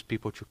for His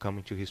people to come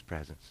into His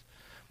presence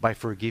by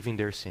forgiving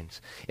their sins.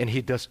 And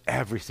He does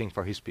everything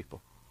for His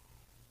people.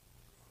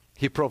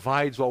 He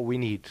provides what we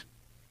need.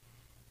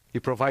 He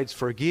provides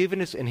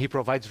forgiveness and He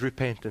provides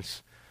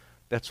repentance.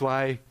 That's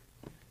why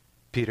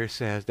Peter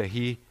says that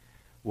He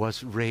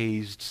was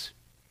raised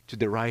to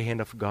the right hand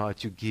of God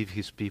to give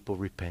His people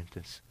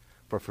repentance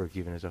for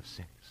forgiveness of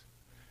sins.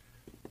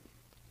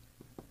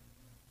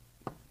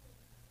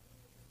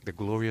 The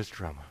glorious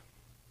drama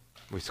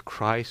with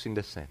Christ in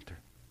the center.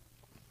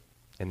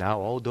 And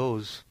now all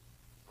those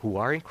who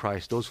are in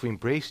Christ, those who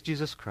embrace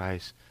Jesus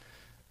Christ,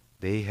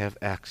 they have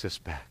access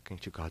back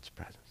into God's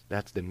presence.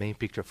 That's the main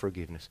picture of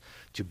forgiveness,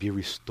 to be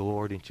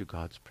restored into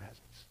God's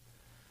presence.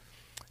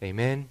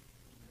 Amen.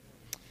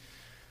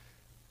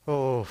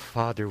 Oh,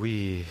 Father,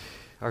 we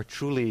are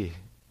truly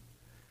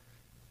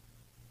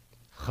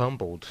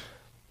humbled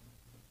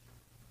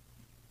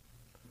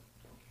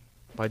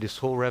by this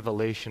whole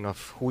revelation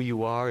of who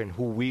you are and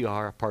who we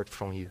are apart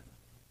from you,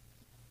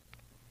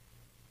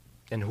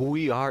 and who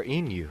we are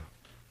in you.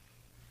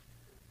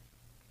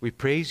 We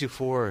praise you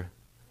for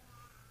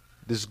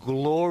this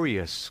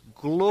glorious,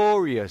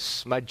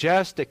 glorious,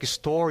 majestic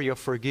story of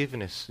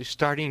forgiveness,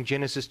 starting in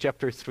Genesis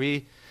chapter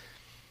 3,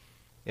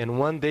 and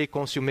one day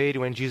consummated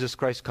when Jesus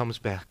Christ comes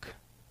back.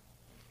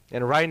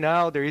 And right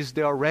now, there is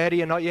the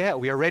already and not yet.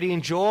 We are already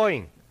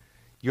enjoying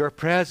your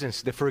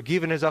presence, the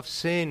forgiveness of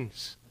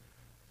sins.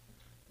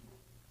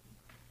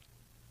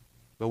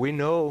 But we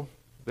know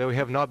that we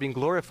have not been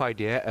glorified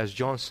yet, as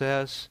John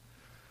says.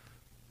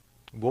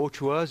 Woe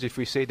to us if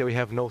we say that we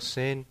have no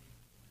sin,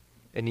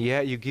 and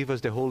yet you give us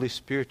the Holy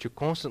Spirit to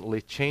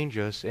constantly change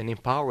us and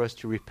empower us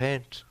to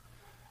repent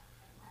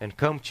and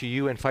come to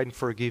you and find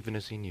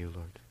forgiveness in you,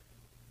 Lord.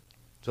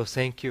 So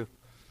thank you.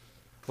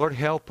 Lord,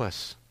 help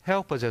us.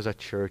 Help us as a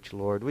church,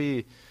 Lord.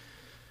 We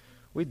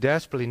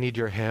desperately need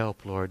your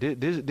help, Lord.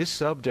 This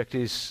subject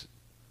is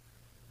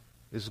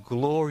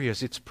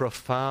glorious, it's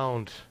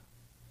profound,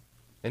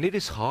 and it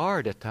is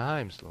hard at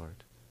times,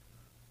 Lord.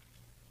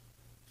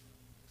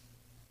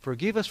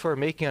 Forgive us for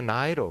making an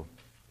idol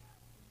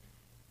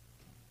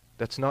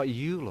that's not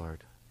you,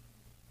 Lord.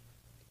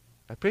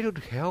 I pray that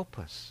you help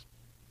us.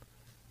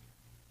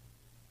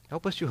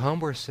 Help us to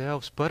humble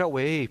ourselves, put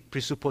away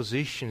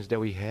presuppositions that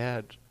we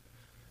had.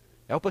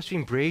 Help us to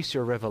embrace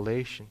your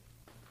revelation.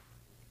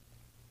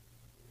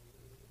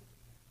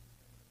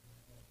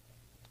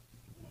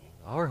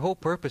 Our whole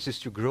purpose is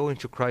to grow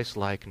into Christ's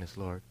likeness,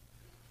 Lord.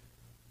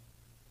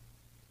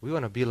 We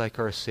want to be like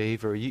our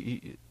Savior.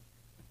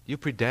 You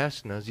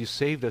predestined us. You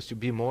saved us to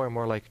be more and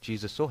more like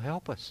Jesus. So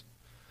help us.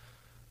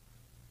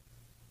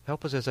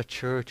 Help us as a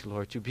church,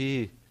 Lord, to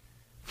be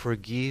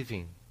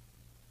forgiving,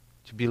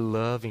 to be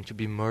loving, to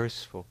be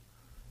merciful,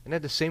 and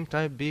at the same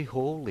time be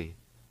holy,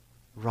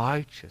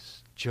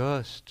 righteous,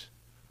 just.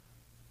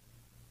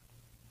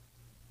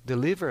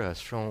 Deliver us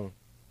from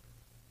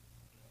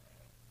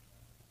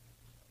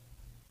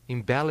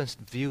imbalanced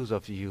views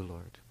of you,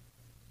 Lord.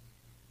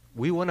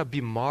 We want to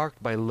be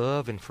marked by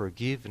love and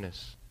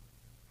forgiveness.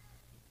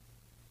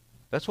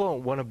 That's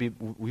what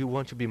we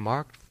want to be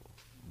marked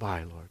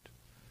by, Lord.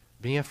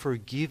 Being a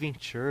forgiving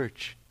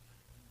church.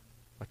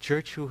 A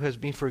church who has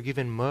been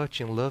forgiven much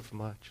and loved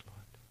much,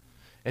 Lord.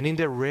 And in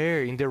the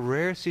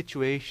rare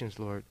situations,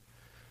 Lord,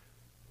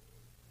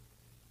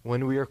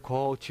 when we are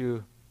called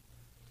to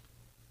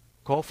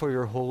call for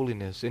your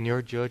holiness and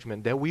your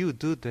judgment, that we will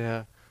do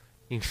that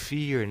in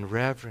fear and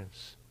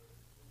reverence.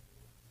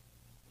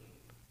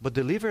 But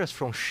deliver us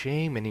from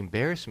shame and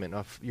embarrassment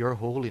of your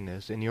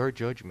holiness and your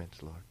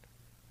judgments, Lord.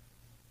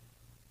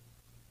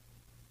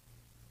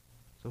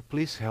 So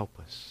please help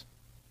us.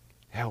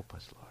 Help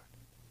us, Lord.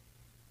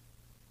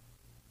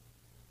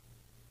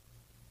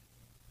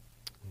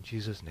 In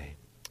Jesus' name,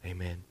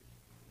 amen.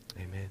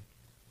 Amen.